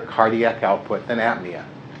higher cardiac output than apnea.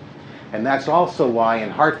 And that's also why in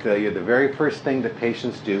heart failure, the very first thing that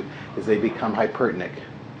patients do is they become hypertonic.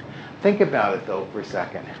 Think about it, though, for a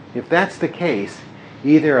second. If that's the case,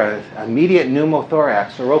 either an immediate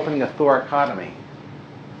pneumothorax or opening a thoracotomy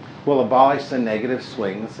will abolish the negative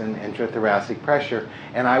swings in intrathoracic pressure,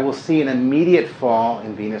 and I will see an immediate fall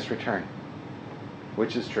in venous return,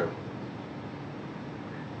 which is true.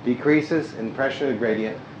 Decreases in pressure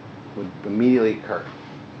gradient would immediately occur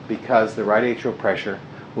because the right atrial pressure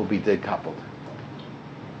will be decoupled.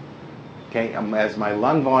 Okay, as my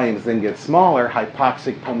lung volumes then get smaller,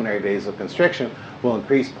 hypoxic pulmonary vasoconstriction will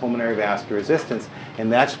increase pulmonary vascular resistance, and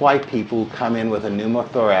that's why people who come in with a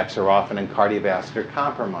pneumothorax are often in cardiovascular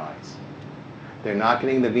compromise. They're not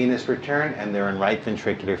getting the venous return, and they're in right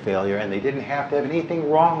ventricular failure, and they didn't have to have anything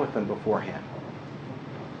wrong with them beforehand.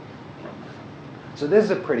 So this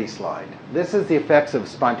is a pretty slide. This is the effects of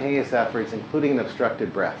spontaneous efforts, including an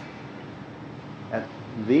obstructed breath. At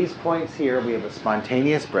these points here, we have a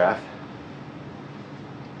spontaneous breath.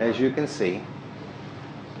 As you can see,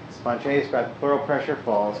 spontaneous breath, pleural pressure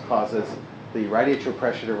falls, causes the right atrial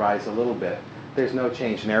pressure to rise a little bit. There's no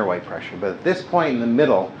change in airway pressure. But at this point in the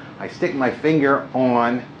middle, I stick my finger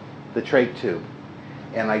on the trach tube,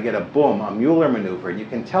 and I get a boom, a Mueller maneuver. You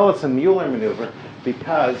can tell it's a Mueller maneuver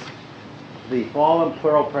because the fall in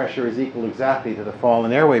pleural pressure is equal exactly to the fall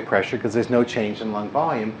in airway pressure because there's no change in lung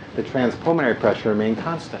volume. The transpulmonary pressure remains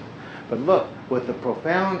constant. But look, with the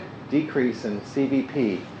profound decrease in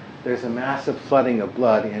CVP, there's a massive flooding of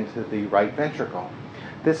blood into the right ventricle.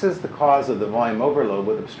 This is the cause of the volume overload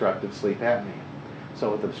with obstructive sleep apnea.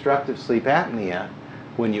 So with obstructive sleep apnea,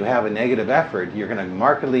 when you have a negative effort, you're going to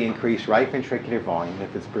markedly increase right ventricular volume.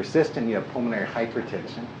 If it's persistent, you have pulmonary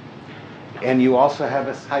hypertension. And you also have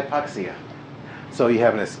a hypoxia. So you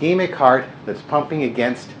have an ischemic heart that's pumping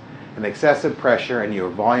against an excessive pressure, and you're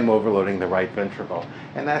volume overloading the right ventricle.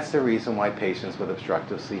 And that's the reason why patients with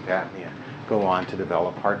obstructive sleep apnea go on to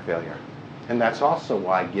develop heart failure. And that's also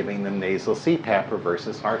why giving them nasal CPAP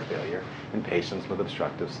reverses heart failure in patients with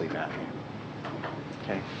obstructive sleep apnea.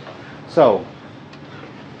 Okay? So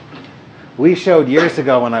we showed years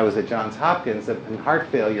ago when I was at Johns Hopkins that in heart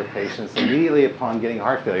failure patients, immediately upon getting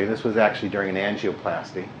heart failure, this was actually during an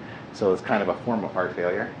angioplasty, so it's kind of a form of heart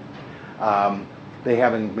failure, they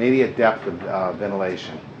have an immediate depth of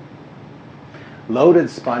ventilation. Loaded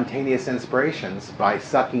spontaneous inspirations by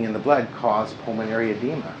sucking in the blood cause pulmonary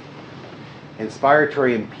edema.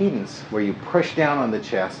 Inspiratory impedance, where you push down on the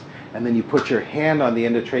chest and then you put your hand on the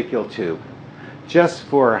endotracheal tube just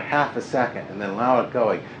for half a second and then allow it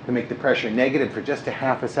going to make the pressure negative for just a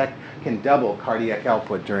half a second, can double cardiac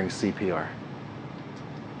output during CPR.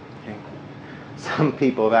 Okay. Some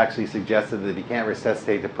people have actually suggested that if you can't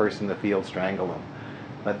resuscitate the person in the field, strangle them.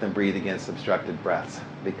 Let them breathe against obstructed breaths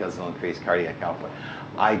because it'll increase cardiac output.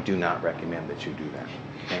 I do not recommend that you do that.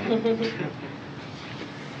 Okay?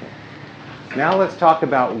 Now let's talk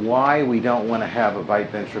about why we don't want to have a right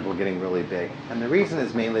ventricle getting really big. And the reason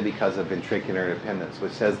is mainly because of ventricular independence,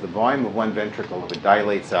 which says the volume of one ventricle, if it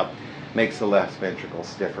dilates up, makes the left ventricle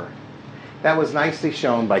stiffer. That was nicely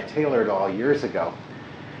shown by Taylor et al. Years ago,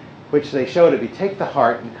 which they showed if you take the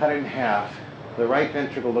heart and cut it in half, the right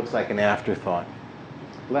ventricle looks like an afterthought.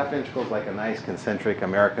 Left ventricle is like a nice concentric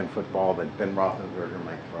American football that Ben Roethlisberger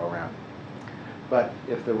might throw around. But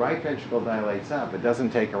if the right ventricle dilates up, it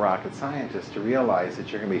doesn't take a rocket scientist to realize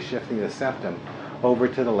that you're going to be shifting the septum over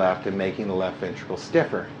to the left and making the left ventricle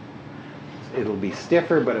stiffer. It'll be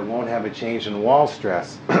stiffer, but it won't have a change in wall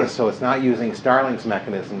stress, so it's not using Starling's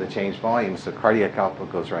mechanism to change volume, so cardiac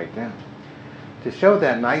output goes right down. To show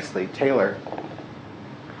that nicely, Taylor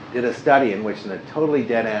did a study in which in a totally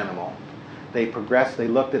dead animal, they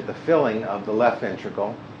looked at the filling of the left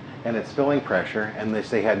ventricle and its filling pressure, and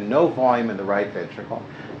they had no volume in the right ventricle.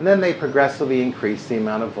 And then they progressively increased the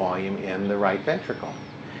amount of volume in the right ventricle.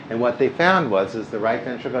 And what they found was the right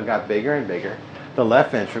ventricle got bigger and bigger, the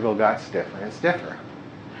left ventricle got stiffer and stiffer.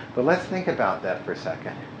 But let's think about that for a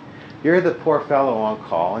second. You're the poor fellow on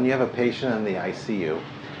call, and you have a patient in the ICU,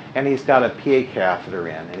 and he's got a PA catheter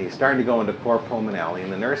in, and he's starting to go into cor pulmonale,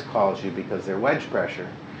 and the nurse calls you because their wedge pressure,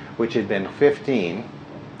 which had been 15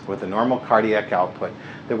 with a normal cardiac output,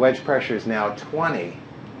 the wedge pressure is now 20.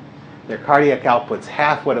 Their cardiac output's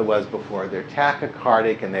half what it was before. They're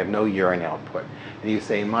tachycardic and they have no urine output. And you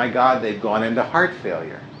say, my God, they've gone into heart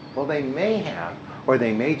failure. Well, they may have, or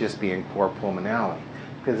they may just be in cor pulmonale.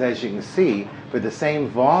 Because as you can see, for the same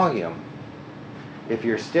volume, if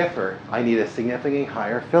you're stiffer, I need a significantly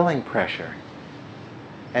higher filling pressure.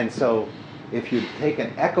 And so if you take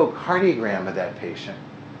an echocardiogram of that patient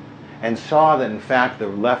and saw that in fact the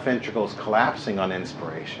left ventricle is collapsing on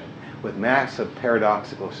inspiration with massive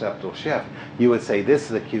paradoxical septal shift, you would say this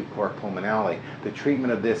is acute cor pulmonale. The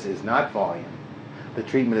treatment of this is not volume. The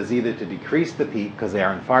treatment is either to decrease the PEEP because they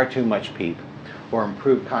are in far too much PEEP, or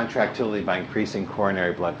improve contractility by increasing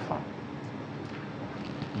coronary blood flow.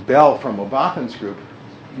 Bell from Obothan's group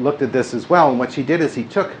looked at this as well, and what she did is he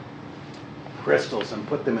took crystals and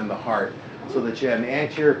put them in the heart so that you had an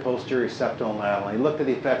anterior, posterior, septal, and lateral. He looked at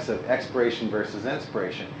the effects of expiration versus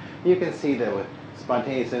inspiration. You can see that with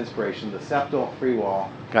spontaneous inspiration, the septal free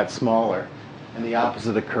wall got smaller, and the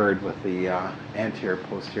opposite occurred with the anterior,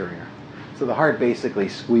 posterior. So the heart basically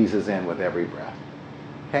squeezes in with every breath.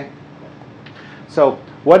 Okay? So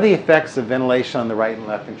what are the effects of ventilation on the right and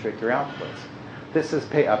left ventricular outputs? This is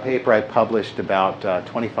a paper I published about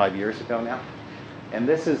 25 years ago now. And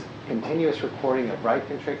this is continuous recording of right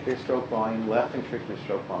ventricular stroke volume, left ventricular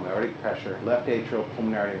stroke volume, aortic pressure, left atrial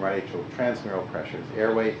pulmonary and right atrial transmural pressures,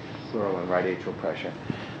 airway, pleural, and right atrial pressure.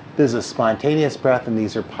 This is a spontaneous breath, and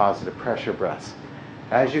these are positive pressure breaths.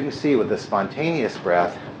 As you can see with the spontaneous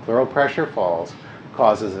breath, pleural pressure falls,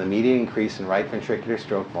 causes an immediate increase in right ventricular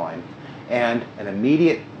stroke volume, and an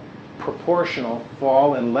immediate proportional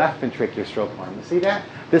fall in left ventricular stroke volume. You see that?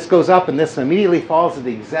 This goes up and this immediately falls at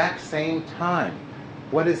the exact same time.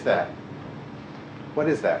 What is that? What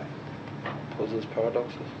is that? Poses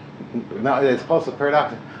paradoxes? No, it's pulsive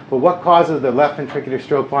paradox. But what causes the left ventricular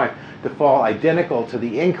stroke volume to fall identical to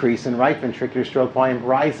the increase in right ventricular stroke volume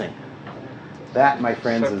rising? That, my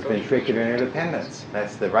friends, is ventricular interdependence.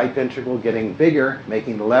 That's the right ventricle getting bigger,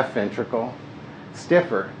 making the left ventricle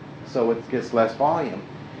stiffer, so it gets less volume,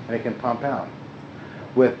 and it can pump out.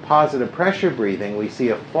 With positive pressure breathing, we see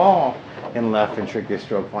a fall in left ventricular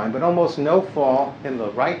stroke volume, but almost no fall in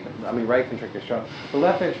the right ventricular stroke. The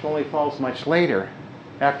left ventricle only falls much later,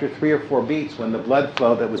 after 3 or 4 beats, when the blood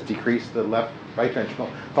flow that was decreased to the right ventricle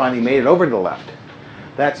finally made it over to the left.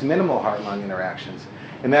 That's minimal heart-lung interactions.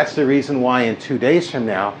 And that's the reason why in 2 days from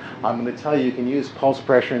now, I'm going to tell you you can use pulse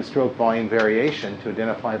pressure and stroke volume variation to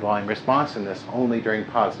identify volume responsiveness only during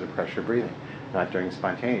positive pressure breathing, not during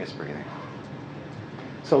spontaneous breathing.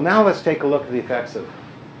 So now let's take a look at the effects of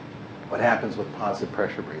what happens with positive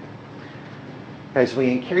pressure breathing. As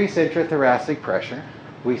we increase intrathoracic pressure,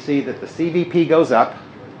 we see that the CVP goes up,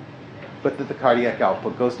 but that the cardiac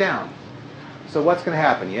output goes down. So what's going to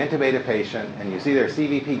happen? You intubate a patient, and you see their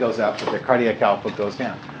CVP goes up, but their cardiac output goes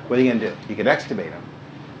down. What are you going to do? You could extubate them.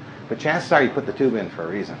 But chances are you put the tube in for a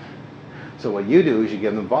reason. So what you do is you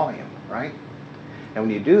give them volume, right? And when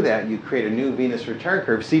you do that, you create a new venous return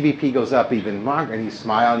curve. CVP goes up even longer, and you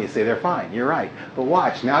smile and you say they're fine. You're right. But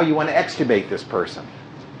watch, now you want to extubate this person.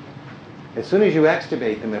 As soon as you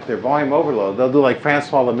extubate them, if they're volume overload, they'll do like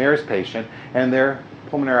Francois Lemaire's patient, and their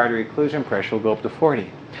pulmonary artery occlusion pressure will go up to 40.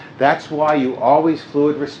 That's why you always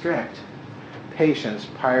fluid restrict patients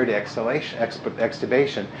prior to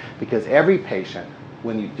extubation, because every patient,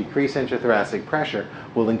 when you decrease intrathoracic pressure,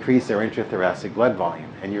 will increase their intrathoracic blood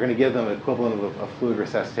volume. And you're going to give them an equivalent of a fluid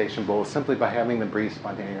resuscitation bolus simply by having them breathe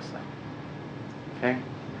spontaneously. Okay?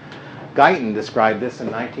 DGIIN described this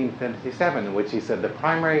in 1957, in which he said the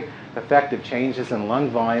primary effect of changes in lung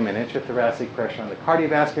volume and intrathoracic pressure on the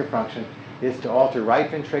cardiovascular function is to alter right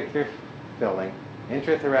ventricular filling,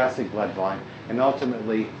 intrathoracic blood volume, and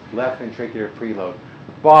ultimately left ventricular preload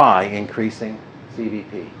by increasing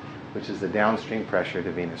CVP, which is the downstream pressure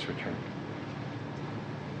to venous return.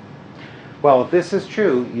 Well, if this is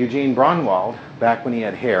true, Eugene Braunwald, back when he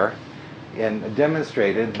had hair, and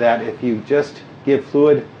demonstrated that if you just give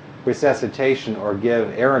fluid resuscitation or give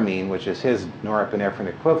aramine, which is his norepinephrine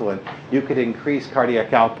equivalent, you could increase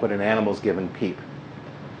cardiac output in animals given PEEP.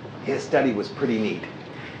 His study was pretty neat.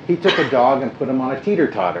 He took a dog and put him on a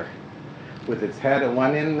teeter-totter with its head at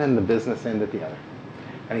one end and the business end at the other.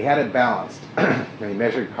 And he had it balanced, and he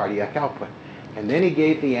measured cardiac output. And then he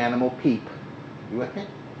gave the animal PEEP. You with me?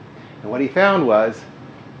 And what he found was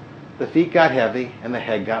the feet got heavy and the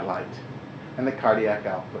head got light, and the cardiac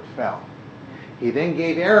output fell. He then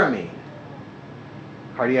gave aramine.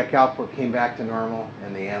 Cardiac output came back to normal,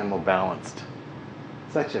 and the animal balanced.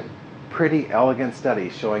 Such a pretty elegant study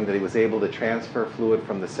showing that he was able to transfer fluid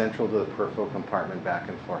from the central to the peripheral compartment back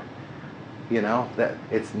and forth. You know, that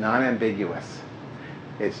it's non-ambiguous.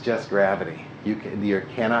 It's just gravity. You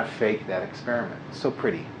cannot fake that experiment. It's so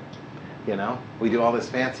pretty. You know, we do all this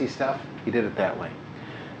fancy stuff. He did it that way.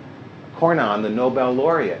 Cornon, the Nobel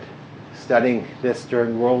laureate, studying this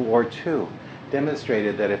during World War II,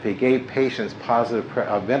 demonstrated that if he gave patients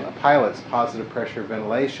pilots positive pressure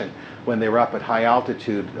ventilation when they were up at high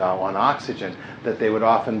altitude on oxygen, that they would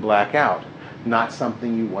often black out. Not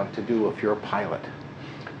something you want to do if you're a pilot.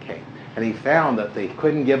 Okay. And he found that they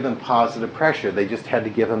couldn't give them positive pressure. They just had to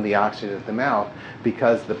give them the oxygen at the mouth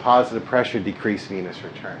because the positive pressure decreased venous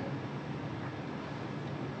return.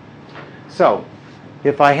 So,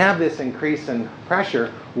 if I have this increase in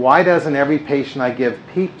pressure, why doesn't every patient I give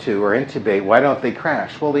PEEP to or intubate, why don't they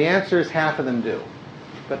crash? Well, the answer is half of them do,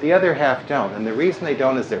 but the other half don't. And the reason they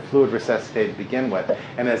don't is they're fluid resuscitated to begin with.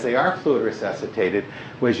 And as they are fluid resuscitated,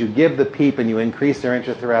 as you give the PEEP and you increase their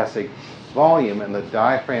intrathoracic volume and the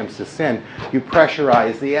diaphragms descend, you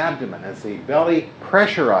pressurize the abdomen. As the belly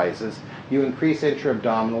pressurizes, you increase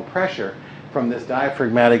intra-abdominal pressure from this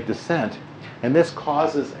diaphragmatic descent. And this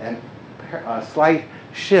causes a slight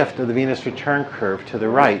shift of the venous return curve to the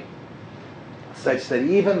right, such that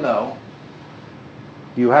even though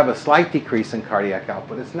you have a slight decrease in cardiac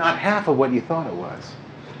output, it's not half of what you thought it was.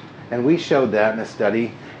 And we showed that in a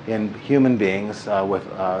study in human beings with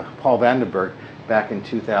Paul Vandenberg back in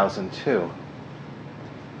 2002.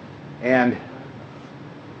 And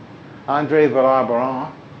Antoine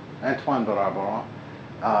Villard-Baron,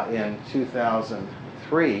 in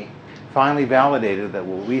 2003, finally validated that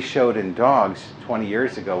what we showed in dogs 20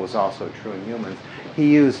 years ago was also true in humans.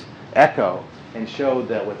 He used echo and showed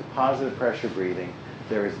that with positive pressure breathing,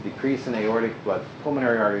 there is a decrease in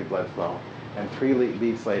pulmonary artery blood flow, and 3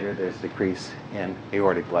 beats later, there's a decrease in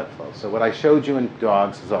aortic blood flow. So what I showed you in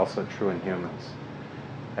dogs is also true in humans,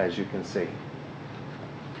 as you can see.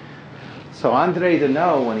 So André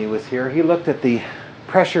Deneau, when he was here, he looked at the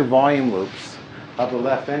pressure volume loops of the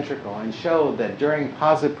left ventricle and showed that during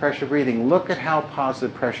positive pressure breathing, look at how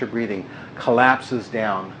positive pressure breathing collapses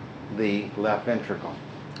down the left ventricle.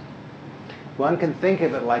 One can think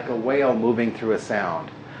of it like a whale moving through a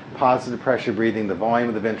sound. Positive pressure breathing, the volume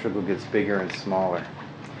of the ventricle gets bigger and smaller.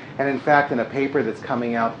 And in fact, in a paper that's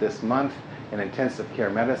coming out this month in intensive care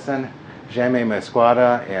medicine, Jaime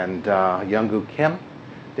Mesquada and Youngoo Kim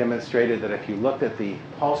demonstrated that if you looked at the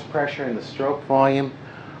pulse pressure and the stroke volume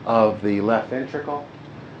of the left ventricle,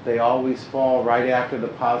 they always fall right after the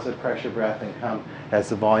positive pressure breath and come as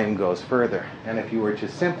the volume goes further. And if you were to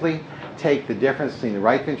simply take the difference between the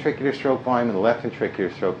right ventricular stroke volume and the left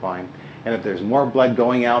ventricular stroke volume, and if there's more blood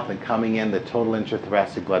going out than coming in, the total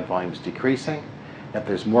intrathoracic blood volume is decreasing. If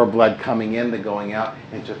there's more blood coming in than going out,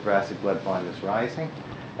 intrathoracic blood volume is rising.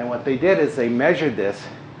 And what they did is they measured this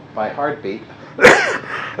by heartbeat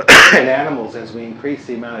in animals as we increase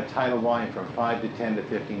the amount of tidal volume from 5 to 10 to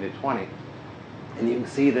 15 to 20. And you can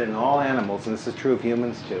see that in all animals, and this is true of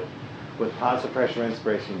humans too, with positive pressure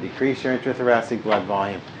inspiration, you decrease your intrathoracic blood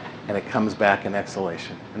volume, and it comes back in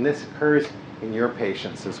exhalation. And this occurs in your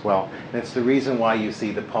patients as well. And it's the reason why you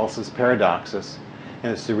see the pulsus paradoxus,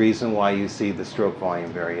 and it's the reason why you see the stroke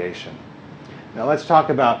volume variation. Now let's talk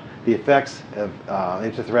about the effects of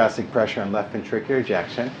intrathoracic pressure on left ventricular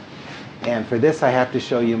ejection. And for this, I have to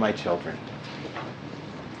show you my children.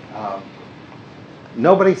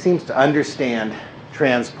 Nobody seems to understand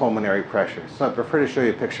transpulmonary pressure, so I prefer to show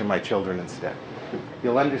you a picture of my children instead.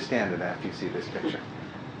 You'll understand it after you see this picture.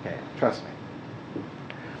 Okay, trust me.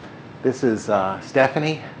 This is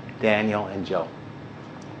Stephanie, Daniel, and Joe.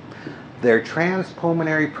 Their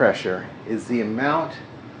transpulmonary pressure is the amount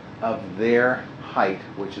of their height,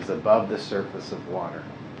 which is above the surface of water.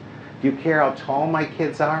 Do you care how tall my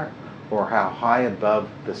kids are or how high above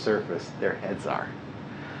the surface their heads are?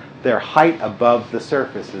 Their height above the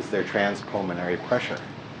surface is their transpulmonary pressure.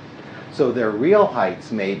 So their real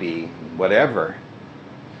heights may be whatever,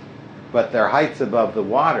 but their heights above the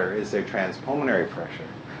water is their transpulmonary pressure.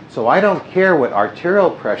 So I don't care what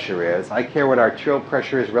arterial pressure is, I care what arterial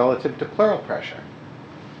pressure is relative to pleural pressure,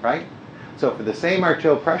 right? So for the same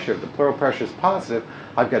arterial pressure, if the pleural pressure is positive,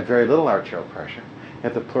 I've got very little arterial pressure.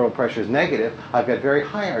 If the pleural pressure is negative, I've got very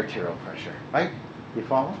high arterial pressure, right? You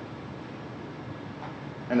follow?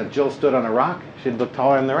 And if Jill stood on a rock, she'd look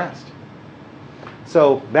taller than the rest.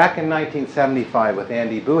 So back in 1975 with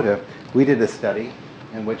Andy Buddha, we did a study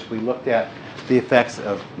in which we looked at the effects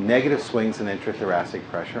of negative swings in intrathoracic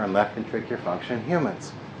pressure on left ventricular function in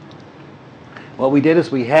humans. What we did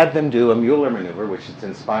is we had them do a Mueller maneuver, which is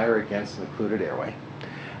inspire against an occluded airway.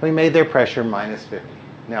 We made their pressure minus 50.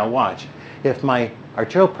 Now watch. If my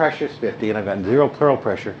arterial pressure is 50 and I've got zero pleural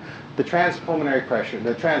pressure, the transpulmonary pressure,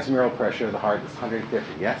 the transmural pressure of the heart is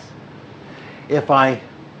 150, yes? If I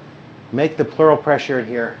make the pleural pressure in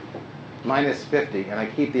here minus 50 and I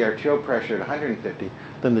keep the arterial pressure at 150,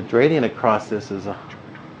 then the gradient across this is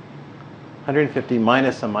 150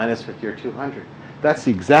 minus a minus 50 or 200. That's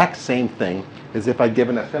the exact same thing as if I'd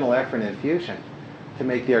given a phenylephrine infusion to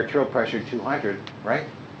make the arterial pressure 200, right?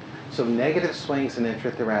 So negative swings in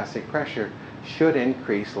intrathoracic pressure should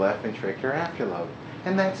increase left ventricular afterload.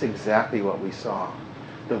 And that's exactly what we saw.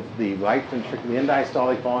 The right ventricular, the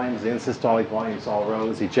end-diastolic volumes, the end-systolic volumes all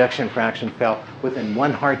rose. Ejection fraction fell within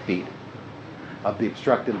 1 heartbeat of the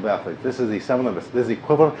obstructive left. This is the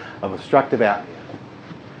equivalent of obstructive apnea.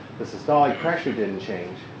 The systolic pressure didn't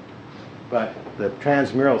change, but the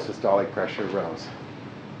transmural systolic pressure rose.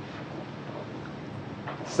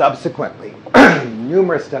 Subsequently,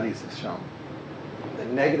 numerous studies have shown that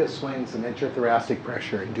negative swings in intrathoracic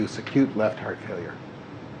pressure induce acute left heart failure.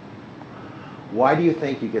 Why do you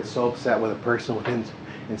think you get so upset with a person with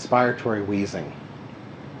inspiratory wheezing?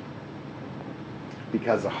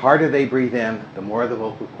 Because the harder they breathe in, the more the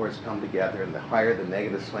vocal cords come together, and the higher the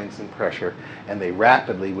negative swings in pressure, and they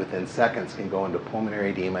rapidly, within seconds, can go into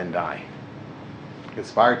pulmonary edema and die.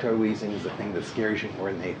 Inspiratory wheezing is the thing that scares you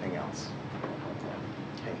more than anything else.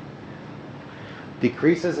 Okay.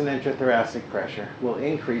 Decreases in intrathoracic pressure will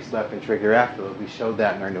increase left ventricular afterload. We showed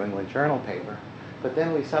that in our New England Journal paper. But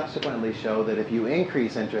then we subsequently showed that if you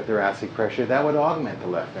increase intrathoracic pressure, that would augment the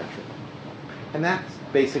left ventricle. And that's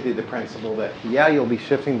basically the principle that, yeah, you'll be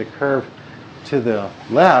shifting the curve to the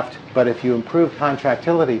left, but if you improve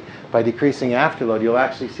contractility by decreasing afterload, you'll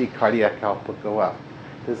actually see cardiac output go up.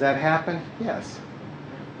 Does that happen? Yes.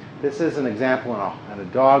 This is an example in a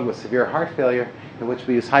dog with severe heart failure in which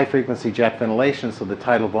we use high-frequency jet ventilation so the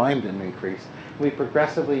tidal volume didn't increase. We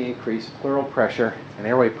progressively increase pleural pressure and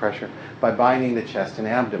airway pressure by binding the chest and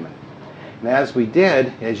abdomen. And as we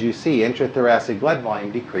did, as you see, intrathoracic blood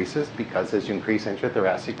volume decreases because as you increase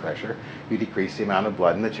intrathoracic pressure, you decrease the amount of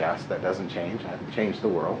blood in the chest. That doesn't change. That hasn't changed the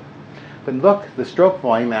world. But look, the stroke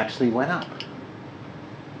volume actually went up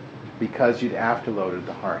because you'd afterloaded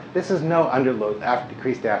the heart. This is no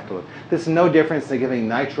decreased afterload. This is no difference than giving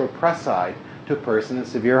nitroprusside to a person in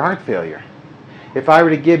severe heart failure. If I were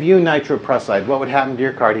to give you nitroprusside, what would happen to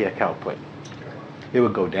your cardiac output? It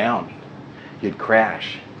would go down. You'd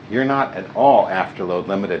crash. You're not at all afterload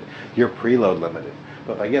limited. You're preload limited.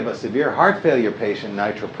 But if I give a severe heart failure patient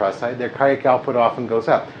nitroprusside, their cardiac output often goes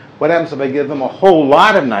up. What happens if I give them a whole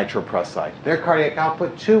lot of nitroprusside? Their cardiac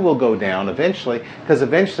output too will go down eventually, because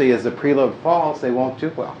eventually as the preload falls, they won't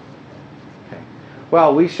do well. Okay.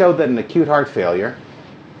 Well, we showed that an acute heart failure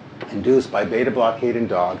induced by beta blockade in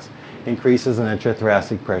dogs increases in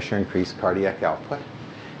intrathoracic pressure, increased cardiac output.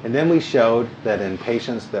 And then we showed that in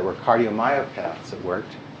patients that were cardiomyopaths, it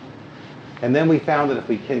worked. And then we found that if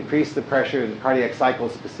we can increase the pressure in cardiac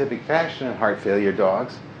cycle-specific fashion in heart failure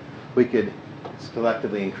dogs, we could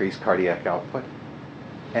selectively increase cardiac output.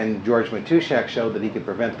 And George Matuszak showed that he could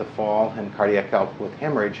prevent the fall in cardiac output with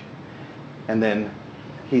hemorrhage. And then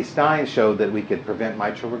Keith Stein showed that we could prevent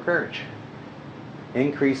mitral regurg.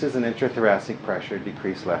 Increases in intrathoracic pressure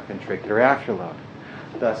decrease left ventricular afterload.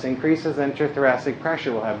 Thus, increases in intrathoracic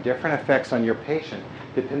pressure will have different effects on your patient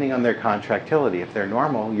depending on their contractility. If they're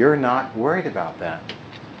normal, you're not worried about that.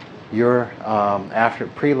 You're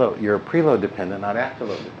you're preload dependent, not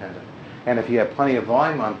afterload dependent. And if you have plenty of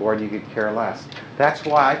volume on board, you could care less. That's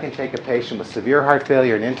why I can take a patient with severe heart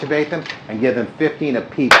failure and intubate them and give them 15 a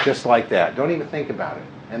peep just like that. Don't even think about it,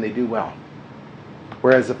 and they do well.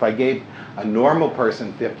 Whereas if I gave a normal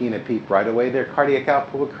person 15 a peep right away, their cardiac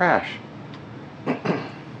output would crash.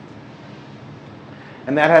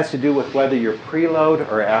 And that has to do with whether you're preload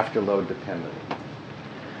or afterload dependent.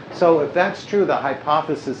 So if that's true, the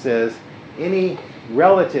hypothesis is any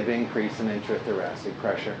relative increase in intrathoracic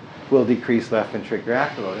pressure will decrease left ventricular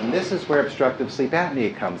afterload. And this is where obstructive sleep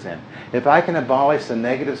apnea comes in. If I can abolish the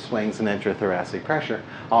negative swings in intrathoracic pressure,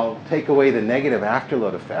 I'll take away the negative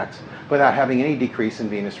afterload effects without having any decrease in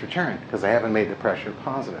venous return because I haven't made the pressure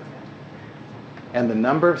positive. And the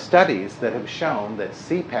number of studies that have shown that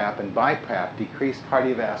CPAP and BiPAP decrease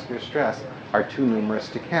cardiovascular stress are too numerous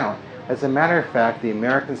to count. As a matter of fact, the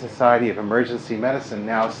American Society of Emergency Medicine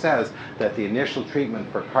now says that the initial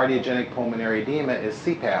treatment for cardiogenic pulmonary edema is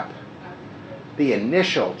CPAP. The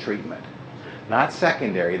initial treatment, not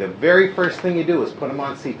secondary. The very first thing you do is put them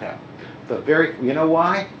on CPAP. You know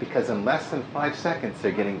why? Because in less than 5 seconds,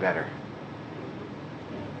 they're getting better.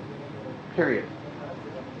 Period.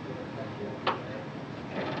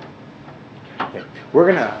 Okay. We're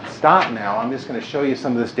going to stop now. I'm just going to show you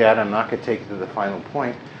some of this data. I'm not going to take it to the final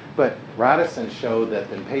point. But Radisson showed that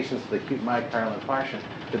in patients with acute myocardial infarction,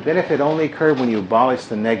 the benefit only occurred when you abolish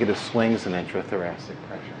the negative swings in intrathoracic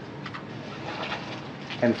pressure.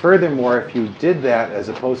 And furthermore, if you did that as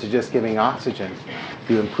opposed to just giving oxygen,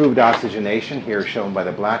 you improved oxygenation, here shown by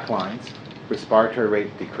the black lines. Respiratory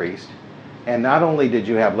rate decreased. And not only did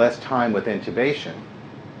you have less time with intubation,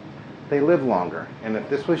 they live longer. And if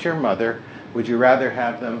this was your mother, would you rather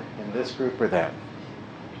have them in this group or that?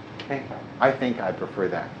 Okay, I think I prefer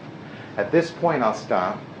that. At this point, I'll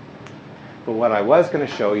stop. But what I was going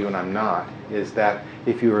to show you, and I'm not, is that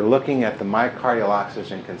if you were looking at the myocardial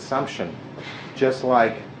oxygen consumption, just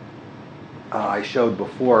like I showed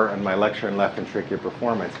before in my lecture on left ventricular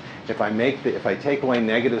performance, if I take away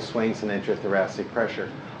negative swings in intrathoracic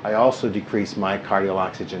pressure, I also decrease myocardial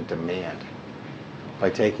oxygen demand by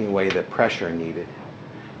taking away the pressure needed.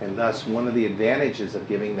 And thus, one of the advantages of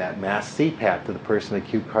giving that mass CPAP to the person with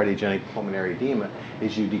acute cardiogenic pulmonary edema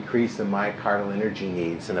is you decrease the myocardial energy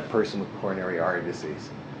needs in a person with coronary artery disease.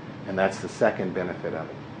 And that's the second benefit of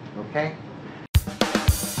it. Okay?